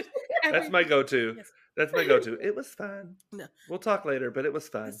 You did. That's my go-to. Yes. That's my go-to. It was fun. No. We'll talk later, but it was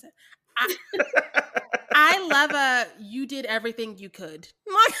fun. I love you did everything you could.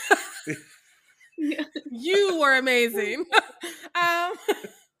 You were amazing. I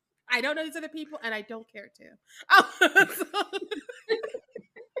don't know these other people, and I don't care to.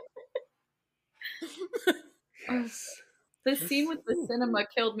 Yes. The scene with the cinema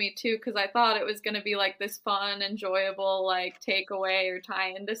killed me too because I thought it was going to be this fun, enjoyable takeaway or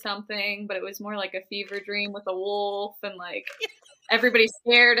tie into something, but it was more like a fever dream with a wolf and everybody's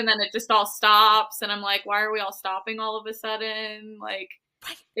scared and then it just all stops and I'm like, why are we all stopping all of a sudden?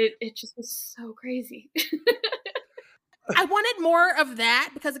 It just was so crazy. I wanted more of that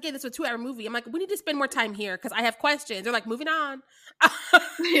because again, this was a 2-hour movie. I'm like, we need to spend more time here because I have questions. They're like, moving on.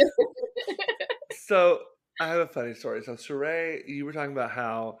 So I have a funny story. So Sheree, you were talking about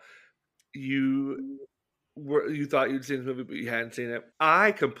how you thought you'd seen this movie, but you hadn't seen it.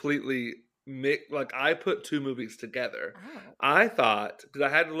 I completely I put 2 movies together. Oh. I thought, because I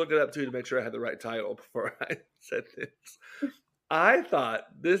had to look it up too to make sure I had the right title before I said this. I thought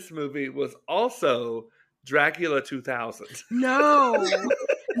this movie was also Dracula 2000. No.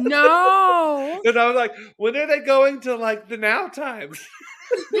 No. Because I was like, when are they going to the now times?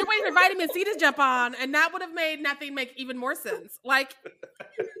 You're waiting for Vitamin C to jump on, and that would have made nothing make even more sense.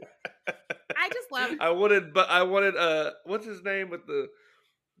 I just love I wanted what's his name with the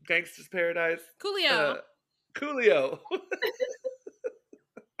Gangsta's Paradise? Coolio. Coolio.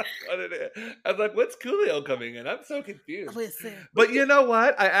 I was like, what's Coolio coming in? I'm so confused. Listen. But you know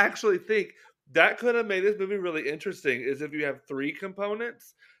what? I actually think that could have made this movie really interesting is if you have 3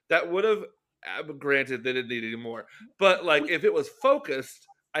 components that would have, granted they didn't need any more, but like if it was focused,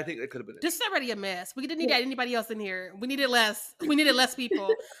 I think that could have been it. This is already a mess. We didn't need anybody else in here. We needed less. We needed less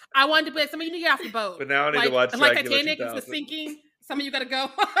people. I wanted to put some of you need to get off the boat. But now I need to watch like Dracula Titanic 2000. is sinking. Some of you gotta go.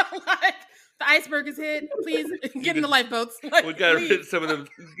 Like the iceberg is hit. Please get in the lifeboats. Like, we gotta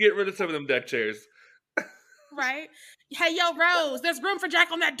get rid of some of them deck chairs. Right? Hey, yo, Rose, there's room for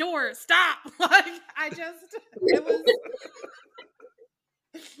Jack on that door. Stop. Like, it was.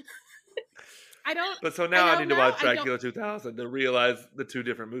 But so now I need to watch Dracula 2000 to realize the 2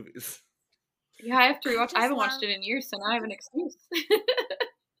 different movies. Yeah, I have to rewatch. I haven't watched it in years, so now I have an excuse.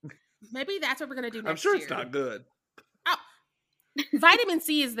 Maybe that's what we're gonna do next I'm sure year. it's not good. Oh, Vitamin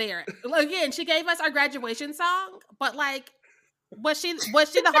C is there again. She gave us our graduation song, but like, was she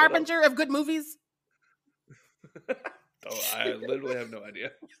the harbinger of good movies? Oh, I literally have no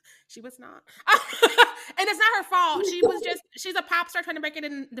idea. She was not. And it's not her fault. She's a pop star trying to make it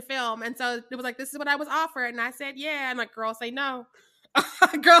in the film. And so it was like, this is what I was offered. And I said, yeah. And like, girls say no.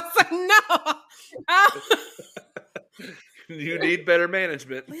 Girls say no. You need better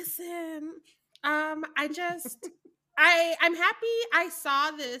management. Listen, I'm happy I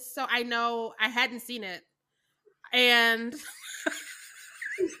saw this. So I know I hadn't seen it. And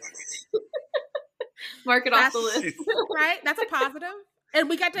mark it off the list. Right? That's a positive. And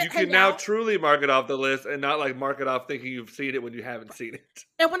we got to. You can now truly mark it off the list and not like mark it off thinking you've seen it when you haven't seen it.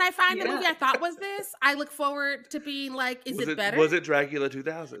 And when I find the movie I thought was this, I look forward to being like, is it better? Was it Dracula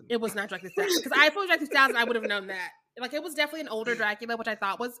 2000? It was not Dracula 2000. Because if it was Dracula 2000, I would have known that. Like, it was definitely an older Dracula, which I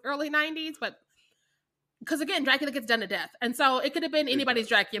thought was early 90s. But because again, Dracula gets done to death. And so it could have been anybody's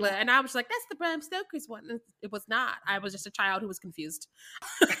Dracula. And I was like, that's the Bram Stoker's one. And it was not. I was just a child who was confused.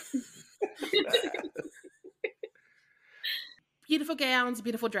 Beautiful gowns,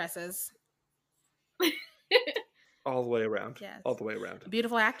 beautiful dresses. All the way around. Yes. All the way around.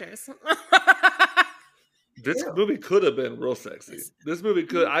 Beautiful actors. This movie could have been real sexy. This movie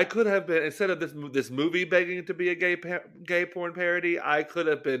I could have been, instead of this movie begging to be a gay porn parody, I could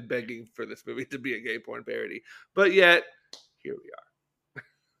have been begging for this movie to be a gay porn parody. But yet, here we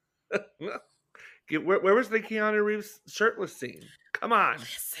are. Where was the Keanu Reeves shirtless scene? Come on.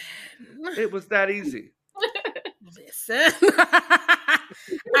 Listen. It was that easy. Listen.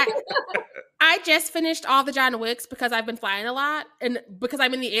 I just finished all the John Wicks because I've been flying a lot, and because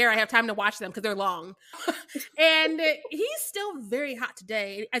I'm in the air, I have time to watch them because they're long. And he's still very hot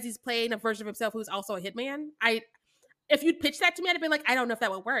today as he's playing a version of himself who's also a hitman. If you'd pitch that to me, I'd have been like, I don't know if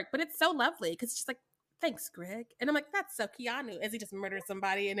that would work, but it's so lovely because it's just like, thanks, Greg. And I'm like, that's so Keanu, as he just murdered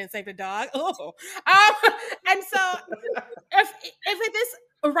somebody and then saved a dog. Oh, and so if at this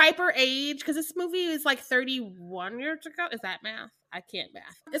riper age, because this movie is like 31 years ago, is that math? I can't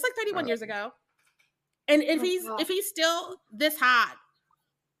math. It's like 31 years ago. And if he's still this hot,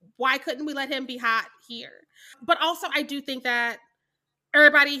 why couldn't we let him be hot here? But also, I do think that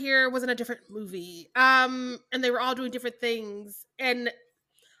everybody here was in a different movie, and they were all doing different things, and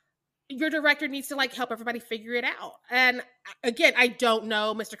your director needs to like help everybody figure it out. And again, I don't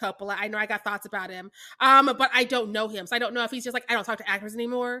know Mr. Coppola. I know I got thoughts about him, but I don't know him, so I don't know if he's just like, I don't talk to actors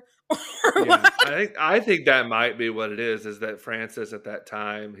anymore. Yeah, I think that might be what it is that Francis at that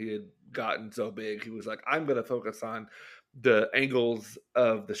time, he had gotten so big, he was like, I'm going to focus on the angles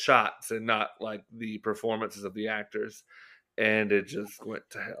of the shots and not like the performances of the actors. And it just went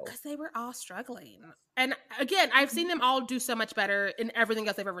to hell. Because they were all struggling. And again, I've seen them all do so much better in everything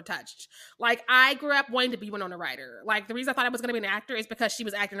else they've ever touched. Like, I grew up wanting to be Winona Ryder. Like, the reason I thought I was going to be an actor is because she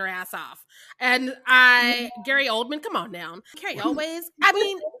was acting her ass off. And Gary Oldman, come on now. Carrie Elways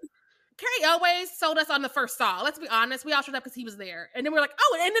sold us on the first Saw. Let's be honest. We all showed up because he was there. And then we're like,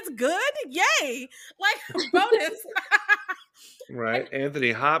 oh, and it's good? Yay. Like, bonus. Right.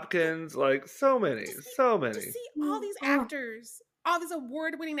 Anthony Hopkins, like so many. To see all these actors, all these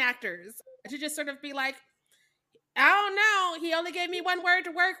award-winning actors, to just sort of be like, I don't know. He only gave me one word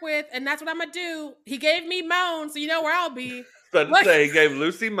to work with, and that's what I'm going to do. He gave me moan, so you know where I'll be. But to say, he gave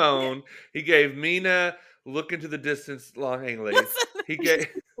Lucy moan. He gave Mina look into the distance, long hang lace. He gave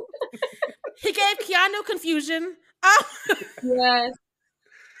Keanu confusion. Yes.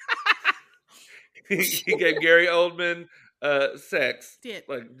 he gave Gary Oldman sex. Did.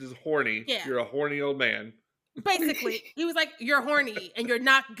 Like, just horny. Yeah. You're a horny old man. Basically, he was like, you're horny and you're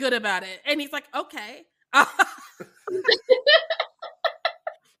not good about it. And he's like, okay.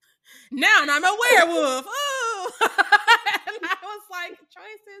 Now I'm a werewolf. Oh, and I was like,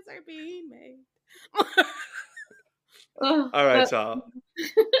 choices are being made. Oh, All right, y'all.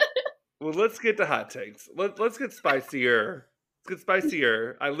 Well, let's get to hot takes. Let's get spicier. Let's get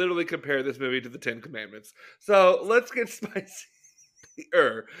spicier. I literally compare this movie to the Ten Commandments. So let's get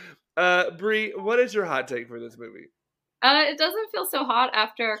spicier. Brie, what is your hot take for this movie? It doesn't feel so hot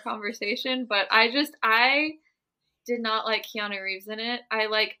after our conversation, but I did not like Keanu Reeves in it.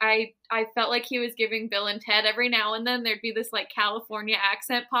 I felt like he was giving Bill and Ted every now and then. There'd be this like California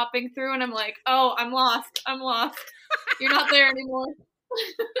accent popping through, and I'm like, oh, I'm lost. You're not there anymore.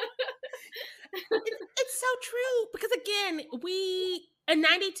 It's so true because again, in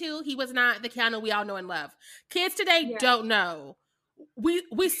 '92 he was not the Keanu we all know and love. Kids today don't know.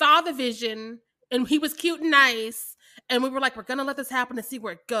 We saw the vision and he was cute and nice, and we were like, we're gonna let this happen and see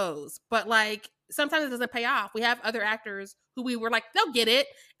where it goes. But like sometimes it doesn't pay off. We have other actors who we were like, they'll get it,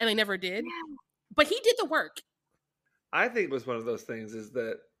 and they never did. Yeah. But he did the work. I think it was one of those things is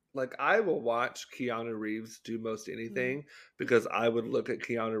that like I will watch Keanu Reeves do most anything because I would look at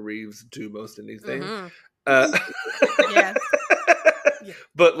Keanu Reeves do most anything. Yes.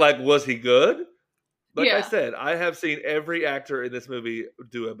 But like, was he good? Like I said, I have seen every actor in this movie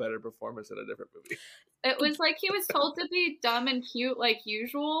do a better performance in a different movie. It was like he was told to be dumb and cute like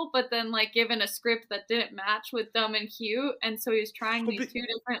usual, but then like given a script that didn't match with dumb and cute, and so he was trying these two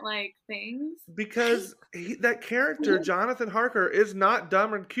different like things. Because that character, Jonathan Harker, is not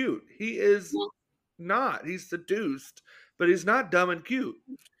dumb and cute. He is not. He's seduced, but he's not dumb and cute.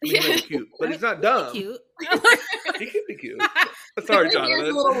 I mean, he's cute, but he's not dumb. Cute. He can be cute. Sorry, Jonathan.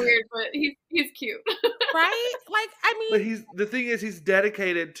 He's a little weird, but he's cute. Right? Like, I mean, but the thing is, he's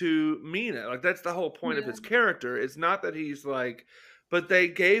dedicated to Mina. Like that's the whole point of his character. It's not that he's like, but they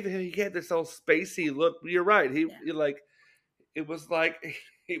gave him. He had this whole spacey look. You're right. He like, it was like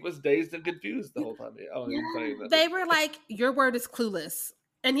he was dazed and confused the whole time. They were like, "Your word is clueless,"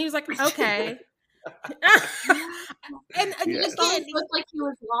 and he was like, "Okay." And again, it looked like he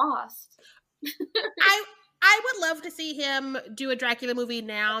was lost. I would love to see him do a Dracula movie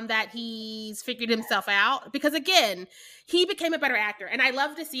now that he's figured himself out. Because again, he became a better actor. And I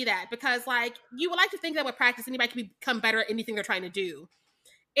love to see that because like you would like to think that with practice, anybody can become better at anything they're trying to do.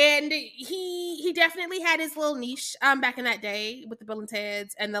 And he definitely had his little niche back in that day with the Bill and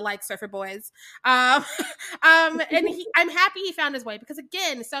Teds and the like Surfer Boys. And I'm happy he found his way because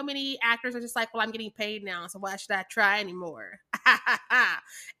again, so many actors are just like, well, I'm getting paid now, so why should I try anymore?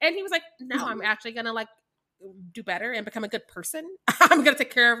 And he was like, no, I'm actually gonna like do better and become a good person. I'm gonna take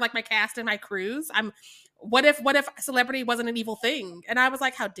care of like my cast and my crews. What if celebrity wasn't an evil thing? And I was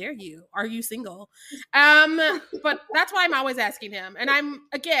like, how dare you? Are you single? But that's why I'm always asking him. And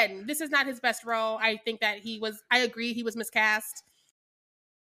again, this is not his best role. I think that I agree he was miscast,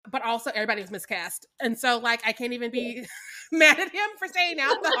 but also everybody was miscast. And so like I can't even be mad at him for staying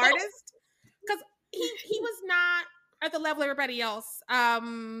out the hardest because he was not at the level of everybody else.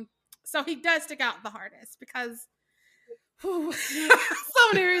 So he does stick out the hardest because so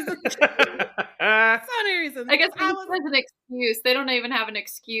many reasons. So many reasons. I guess it was an excuse. They don't even have an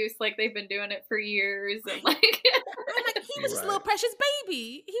excuse. Like they've been doing it for years, and like he was just a little precious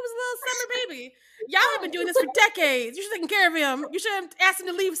baby. He was a little summer baby. Y'all have been doing this for decades. You should take care of him. You should have asked him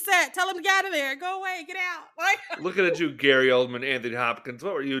to leave set. Tell him to get out of there. Go away. Get out. Like looking at you, Gary Oldman, Anthony Hopkins.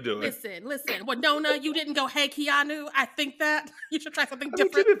 What were you doing? Listen. Winona, you didn't go, hey, Keanu, I think that you should try something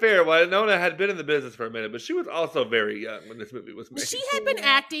different. To be fair, Winona had been in the business for a minute, but she was also very young when this movie was made. She had been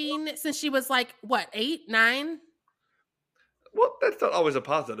acting since she was like, what, 8, 9? Well, that's not always a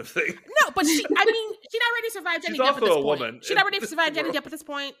positive thing. No, but she'd already survived Johnny Depp at this point. She's also a woman. She'd already survived Johnny Depp at this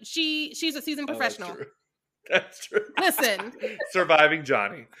point. She's a seasoned professional. That's true. Listen. Surviving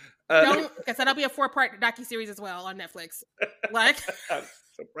Johnny. Because that'll be a 4-part docuseries as well on Netflix. Like, I'm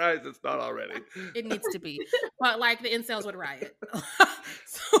surprised it's not already. It needs to be. But like the incels would riot.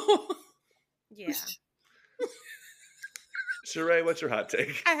 So, yeah. Sheree, what's your hot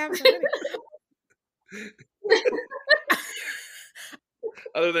take? I have so many.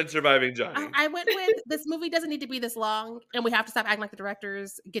 Other than surviving Johnny. I went with this movie doesn't need to be this long, and we have to stop acting like the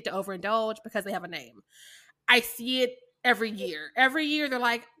directors get to overindulge because they have a name. I see it every year. Every year they're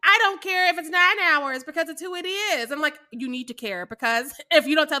like, I don't care if it's 9 hours because it's who it is. I'm like, you need to care because if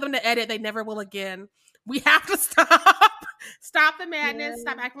you don't tell them to edit, they never will again. We have to stop the madness. Yeah.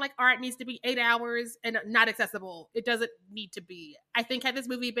 Stop acting like art needs to be 8 hours and not accessible. It doesn't need to be. I think had this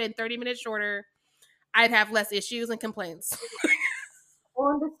movie been 30 minutes shorter, I'd have less issues and complaints.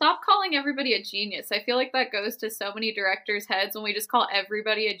 Well, to stop calling everybody a genius. I feel like that goes to so many directors' heads when we just call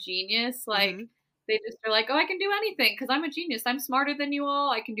everybody a genius. Like, They just are like, oh, I can do anything because I'm a genius. I'm smarter than you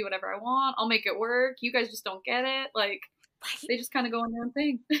all. I can do whatever I want. I'll make it work. You guys just don't get it. Like, they just kind of go on their own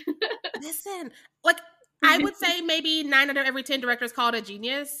thing. Listen, like, I would say maybe 9 out of every 10 directors called a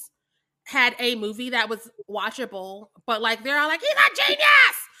genius had a movie that was watchable, but like they're all like, he's a genius.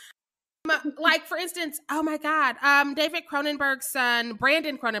 Like, for instance, oh my God, David Cronenberg's son,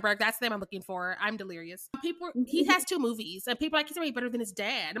 Brandon Cronenberg, that's the name I'm looking for. I'm delirious. He has 2 movies, and people are like, he's already better than his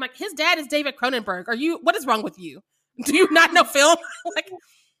dad. I'm like, his dad is David Cronenberg. What is wrong with you? Do you not know film? Like,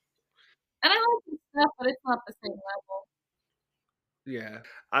 and I like his stuff, but it's not the same level. Yeah.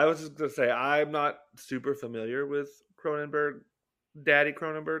 I was just going to say, I'm not super familiar with Cronenberg, Daddy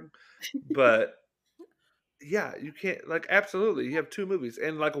Cronenberg, but yeah, you can't, like, absolutely. You have 2 movies,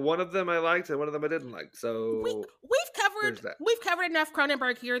 and like one of them I liked and one of them I didn't like. So we've covered enough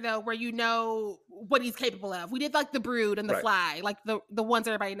Cronenberg here though, where you know what he's capable of. We did like The Brood and The Fly, like the ones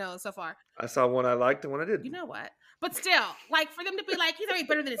everybody knows so far. I saw one I liked and one I didn't. You know what? But still, like, for them to be like, he's already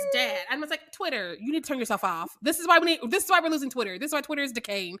better than his dad. I'm just like, Twitter, you need to turn yourself off. This is why we're losing Twitter. This is why Twitter is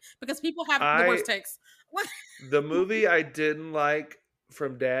decaying, because people have the worst takes. The movie I didn't like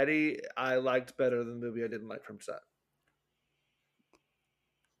from Daddy, I liked better than the movie I didn't like from Son.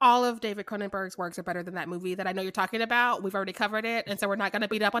 All of David Cronenberg's works are better than that movie that I know you're talking about. We've already covered it, and so we're not going to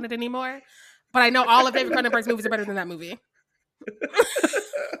beat up on it anymore. But I know all of David Cronenberg's movies are better than that movie.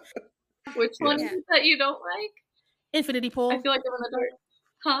 Which one is it that you don't like? Infinity Pool. I feel like I'm in the dark.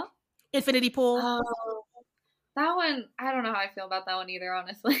 Huh? Infinity Pool. Oh, that one, I don't know how I feel about that one either,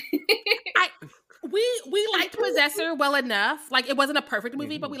 honestly. We liked Possessor well enough. Like, it wasn't a perfect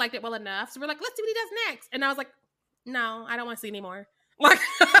movie, but we liked it well enough. So we're like, let's see what he does next. And I was like, no, I don't want to see anymore. Like,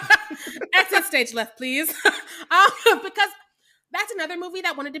 exit stage left, please. Because that's another movie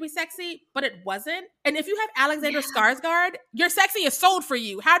that wanted to be sexy, but it wasn't. And if you have Alexander Skarsgård, your sexy is sold for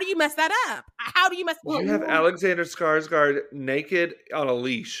you. How do you mess that up? How do you mess that up? You have Alexander Skarsgård naked on a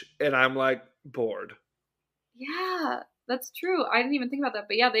leash, and I'm like bored. Yeah, that's true. I didn't even think about that.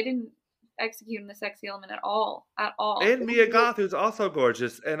 But yeah, they didn't execute in the sexy element at all. And Mia Goth, who's also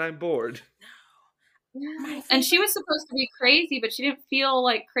gorgeous, and I'm bored. Yeah. And she was supposed to be crazy, but she didn't feel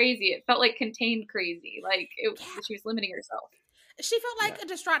like crazy. It felt like contained crazy. Like she was limiting herself. She felt like a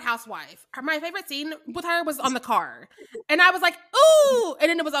distraught housewife. My favorite scene with her was on the car. And I was like, ooh! And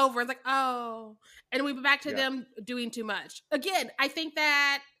then it was over. It's like, oh. And we went back to them doing too much. Again, I think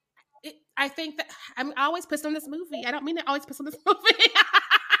that I'm always pissed on this movie. I don't mean to always piss on this movie.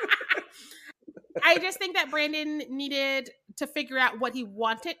 I just think that Brandon needed to figure out what he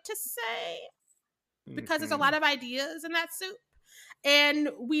wanted to say, because there's a lot of ideas in that soup. And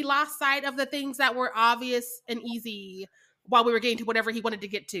we lost sight of the things that were obvious and easy while we were getting to whatever he wanted to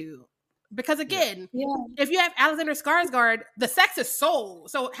get to. Because again, if you have Alexander Skarsgård, the sex is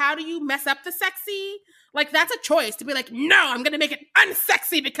sold. So how do you mess up the sexy? Like, that's a choice to be like, no, I'm going to make it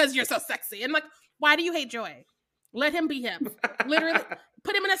unsexy because you're so sexy. And like, why do you hate Joy? Let him be him. Literally,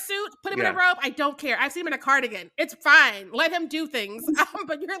 put him in a suit, put him in a robe. I don't care. I've seen him in a cardigan. It's fine. Let him do things.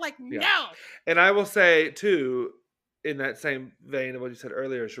 But you're like, no. And I will say, too, in that same vein of what you said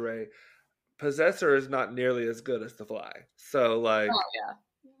earlier, Sheree, Possessor is not nearly as good as The Fly. So, like,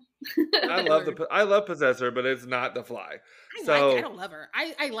 I love Possessor, but it's not The Fly. I don't love her.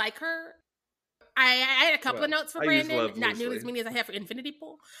 I like her. I had a couple of notes for Brandon, not nearly as many as I have for Infinity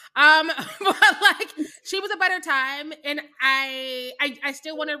Pool. But like, she was a better time, and I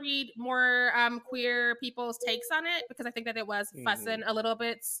still want to read more queer people's takes on it, because I think that it was fussing a little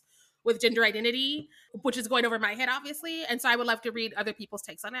bit with gender identity, which is going over my head, obviously. And so I would love to read other people's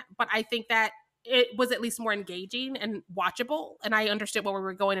takes on it. But I think that it was at least more engaging and watchable, and I understood where we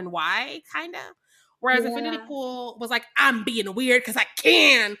were going and why, kind of. Whereas Infinity Pool was like, I'm being weird because I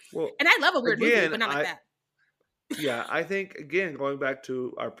can. Well, and I love a weird movie, but not like that. Yeah, I think, again, going back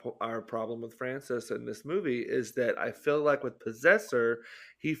to our problem with Francis in this movie, is that I feel like with Possessor,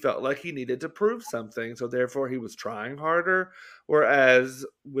 he felt like he needed to prove something, so therefore he was trying harder. Whereas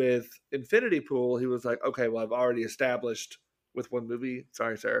with Infinity Pool, he was like, okay, well, I've already established with one movie.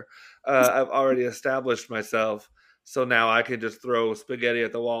 Sorry, Sarah. I've already established myself, so now I can just throw spaghetti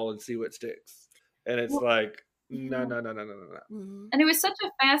at the wall and see what sticks. And it's like, no. And it was such a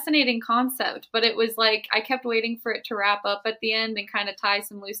fascinating concept, but it was like, I kept waiting for it to wrap up at the end and kind of tie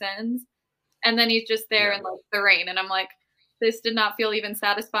some loose ends. And then he's just there in like the rain. And I'm like, this did not feel even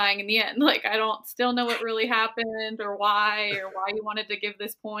satisfying in the end. Like, I don't still know what really happened or why you wanted to give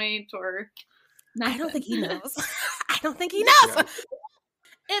this point or nothing. I don't think he knows. I don't think he knows. Yeah.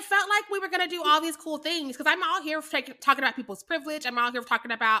 It felt like we were going to do all these cool things, because I'm all here for talking about people's privilege. I'm all here for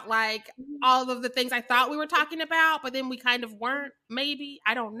talking about like all of the things I thought we were talking about, but then we kind of weren't, maybe.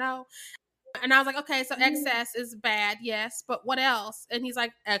 I don't know. And I was like, okay, so excess is bad, yes, but what else? And he's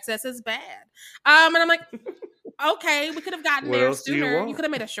like, excess is bad. And I'm like, okay, we could have gotten What there else do you sooner. You want? could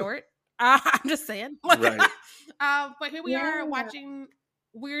have made a short. I'm just saying. Right. But here we are watching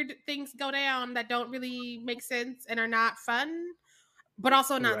weird things go down that don't really make sense and are not fun, but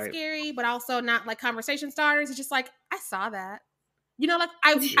also not scary, but also not like conversation starters. It's just like, I saw that. You know, like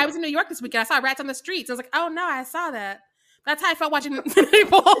I was in New York this weekend. I saw rats on the streets. I was like, oh no, I saw that. That's how I felt watching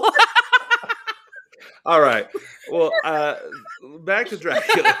people. All right. Well, back to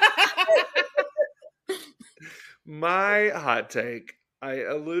Dracula. My hot take, I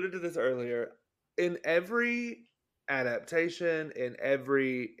alluded to this earlier. In every adaptation, in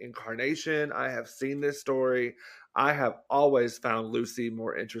every incarnation, I have seen this story. I have always found Lucy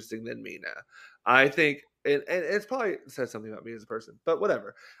more interesting than Mina. I think, and it's probably says something about me as a person, but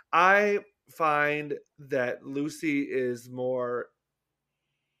whatever. I find that Lucy is more.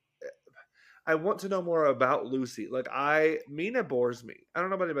 I want to know more about Lucy. Like Mina bores me. I don't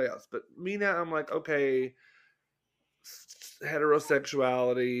know about anybody else, but Mina, I'm like, okay,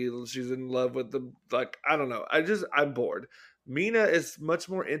 heterosexuality. She's in love with the, like, I don't know. I'm bored. Mina is much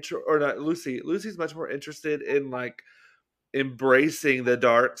more or not Lucy. Lucy's much more interested in like embracing the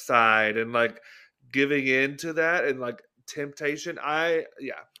dark side and like giving in to that and like temptation.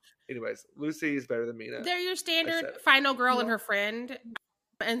 Anyways, Lucy is better than Mina. They're your standard final girl and her friend.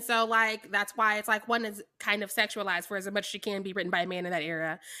 And so, like, that's why it's like one is kind of sexualized for as much as she can be written by a man in that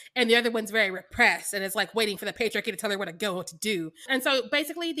era. And the other one's very repressed and is like waiting for the patriarchy to tell her where to go, what to do. And so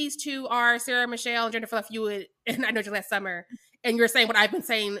basically these two are Sarah Michelle and Jennifer Love Hewitt and I Know You Last Summer. And you're saying what I've been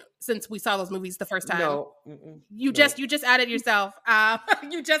saying since we saw those movies the first time. No. You just added yourself.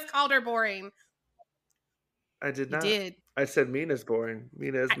 You just called her boring. I did not. You did. I said Mina's boring.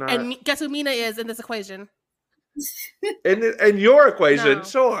 Mina is not. And guess who Mina is in this equation? In your equation, No.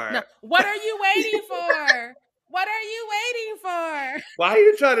 sure. No. What are you waiting for? What are you waiting for? Why are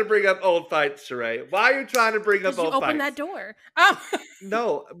you trying to bring up old fights, Sheree? Why are you trying to bring up old fights? Open that door.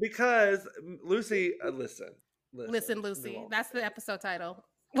 No, because Lucy, listen, Lucy. That's the episode title.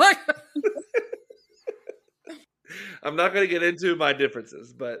 What? I'm not going to get into my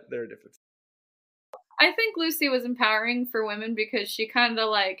differences, but there are differences. I think Lucy was empowering for women because she kind of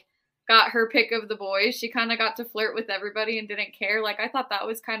like got her pick of the boys. She kind of got to flirt with everybody and didn't care. Like, I thought that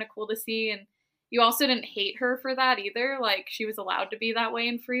was kind of cool to see. And you also didn't hate her for that either. Like, she was allowed to be that way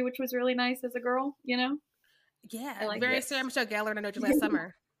and free, which was really nice as a girl, you know? Yeah, like very Sarah Michelle Gellar and I Know You Last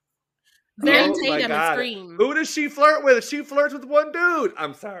Summer. Very Tatum and Scream. Who does she flirt with? She flirts with one dude.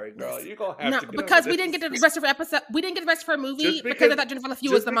 I'm sorry, girl. You're going to have to get because we didn't get the rest of her episode. We didn't get the rest of her movie because I thought Jennifer Love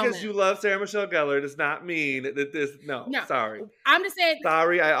Hewitt was the moment. Just because you love Sarah Michelle Gellar does not mean that this. No, sorry. I'm just saying.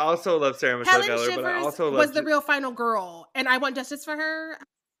 Sorry, I also love Sarah Michelle Gellar, but I also love. Was the real final girl, and I want justice for her.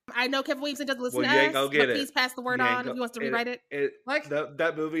 I know Kevin Williamson doesn't listen to us, but please pass the word on if he wants to rewrite it.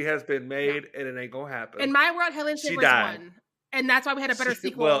 That movie has been made, and it ain't gonna happen. In my world, Helen Shivers won. And that's why we had a better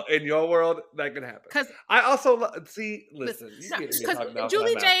sequel. Well, in your world, that can happen. Because I also listen. Because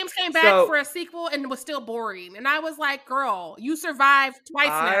Julie James came back for a sequel and was still boring, and I was like, "Girl, you survived twice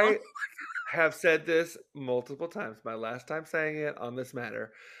now." I have said this multiple times. My last time saying it on this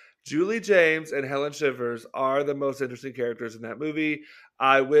matter. Julie James and Helen Shivers are the most interesting characters in that movie.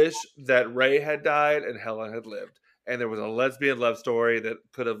 I wish that Ray had died and Helen had lived, and there was a lesbian love story that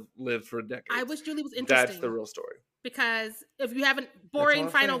could have lived for decades. I wish Julie was interesting. That's the real story. Because if you have a boring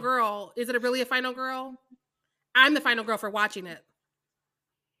final girl, is it really a final girl? I'm the final girl for watching it.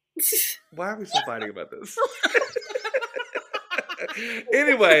 Why are we still fighting about this?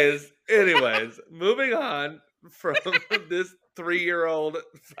 anyways, moving on from this 3-year-old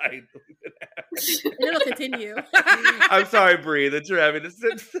fight. It'll continue. I'm sorry, Bree, that you're having to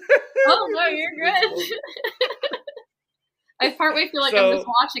sit. Oh, no, you're good. I partway feel like I'm just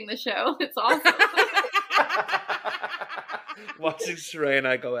watching the show. It's awesome. Watching Sheree and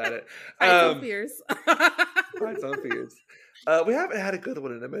I go at it. Fights on fears. Fights on fears. We haven't had a good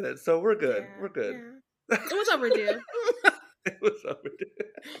one in a minute, so we're good. We're good. Yeah. It was overdue. It was overdue.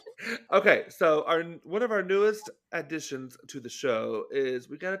 Okay, so one of our newest additions to the show is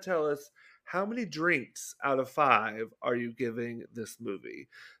we got to tell us how many drinks out of 5 are you giving this movie?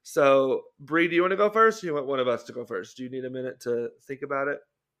 So, Bree, do you want to go first? Or you want one of us to go first? Do you need a minute to think about it?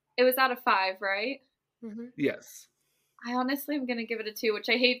 It was out of 5, right? Mm-hmm. Yes. I honestly am gonna give it a 2, which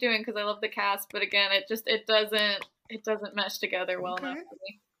I hate doing because I love the cast, but again, it doesn't mesh together well enough for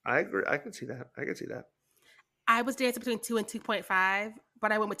me. I agree. I can see that. I was dancing between 2 and 2.5,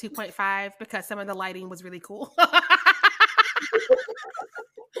 but I went with 2.5 because some of the lighting was really cool.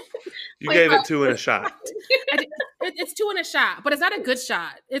 You gave it 2 in a shot. It's 2 in a shot, but it's not a good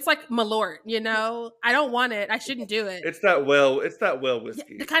shot. It's like Malort, you know? I don't want it. I shouldn't do it. It's that well Yeah,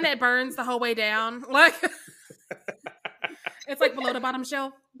 whiskey. the kind that burns the whole way down. Like, it's like below the bottom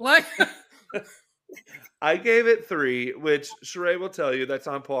shelf. Like, I gave it 3, which Sheree will tell you that's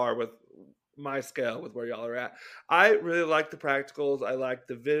on par with my scale with where y'all are at. I really liked the practicals. I liked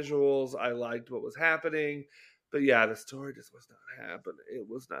the visuals. I liked what was happening. But yeah, the story just was not happening. It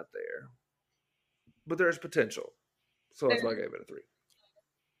was not there. But there's potential. So that's why I gave it a 3.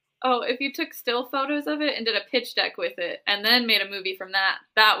 Oh, if you took still photos of it and did a pitch deck with it and then made a movie from that,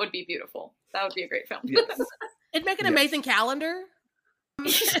 that would be beautiful. That would be a great film. Yes. it'd make an amazing calendar.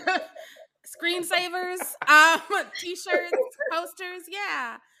 Screensavers, t-shirts, posters,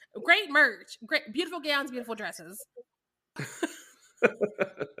 yeah. Great merch. Great, beautiful gowns, beautiful dresses.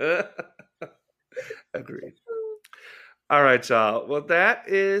 Agreed. All right, y'all. Well, that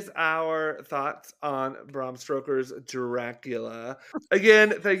is our thoughts on Bram Stoker's Dracula.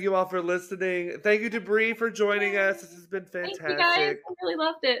 Again, thank you all for listening. Thank you to Bree for joining us. This has been fantastic. Thank you guys. I really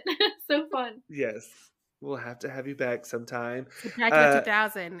loved it. So fun. Yes. We'll have to have you back sometime. Dracula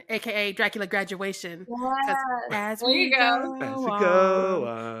 2000, aka Dracula Graduation. Yes. As There we you go. go, As we go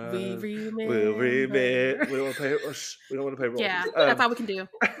on, we remember. we'll remit. We don't want to pay. We don't want to pay royalties. Yeah, that's all we can do.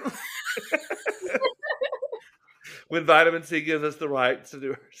 When Vitamin C gives us the right to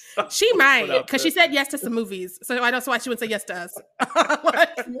do her stuff, She we'll might, put up because she the- said yes to some movies. So I know why she wouldn't say yes to us.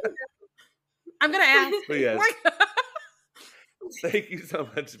 Like, I'm gonna ask. But yes. Like, Thank you so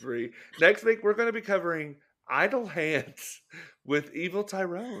much, Bree. Next week, we're going to be covering Idle Hands with Evil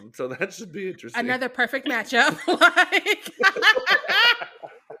Tyrone. So that should be interesting. another perfect matchup. Like,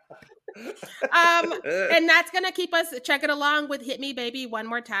 and that's gonna keep us checking along with Hit Me Baby One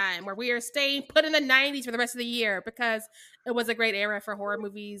More Time, where we are staying put in the 90s for the rest of the year because it was a great era for horror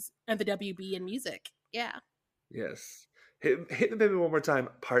movies and the WB and music. Yeah. Yes. Hit the baby one more time,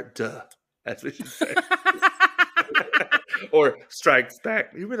 part duh. That's what you say. Or Strikes Back.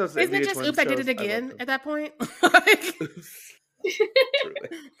 You remember those Isn't it just VH1 oops, I did shows? it again love at that point? Like, them.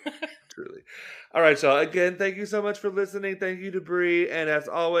 Truly. All right, y'all. Again, thank you so much for listening. Thank you to Bree. And as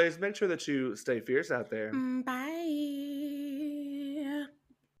always, make sure that you stay fierce out there. bye.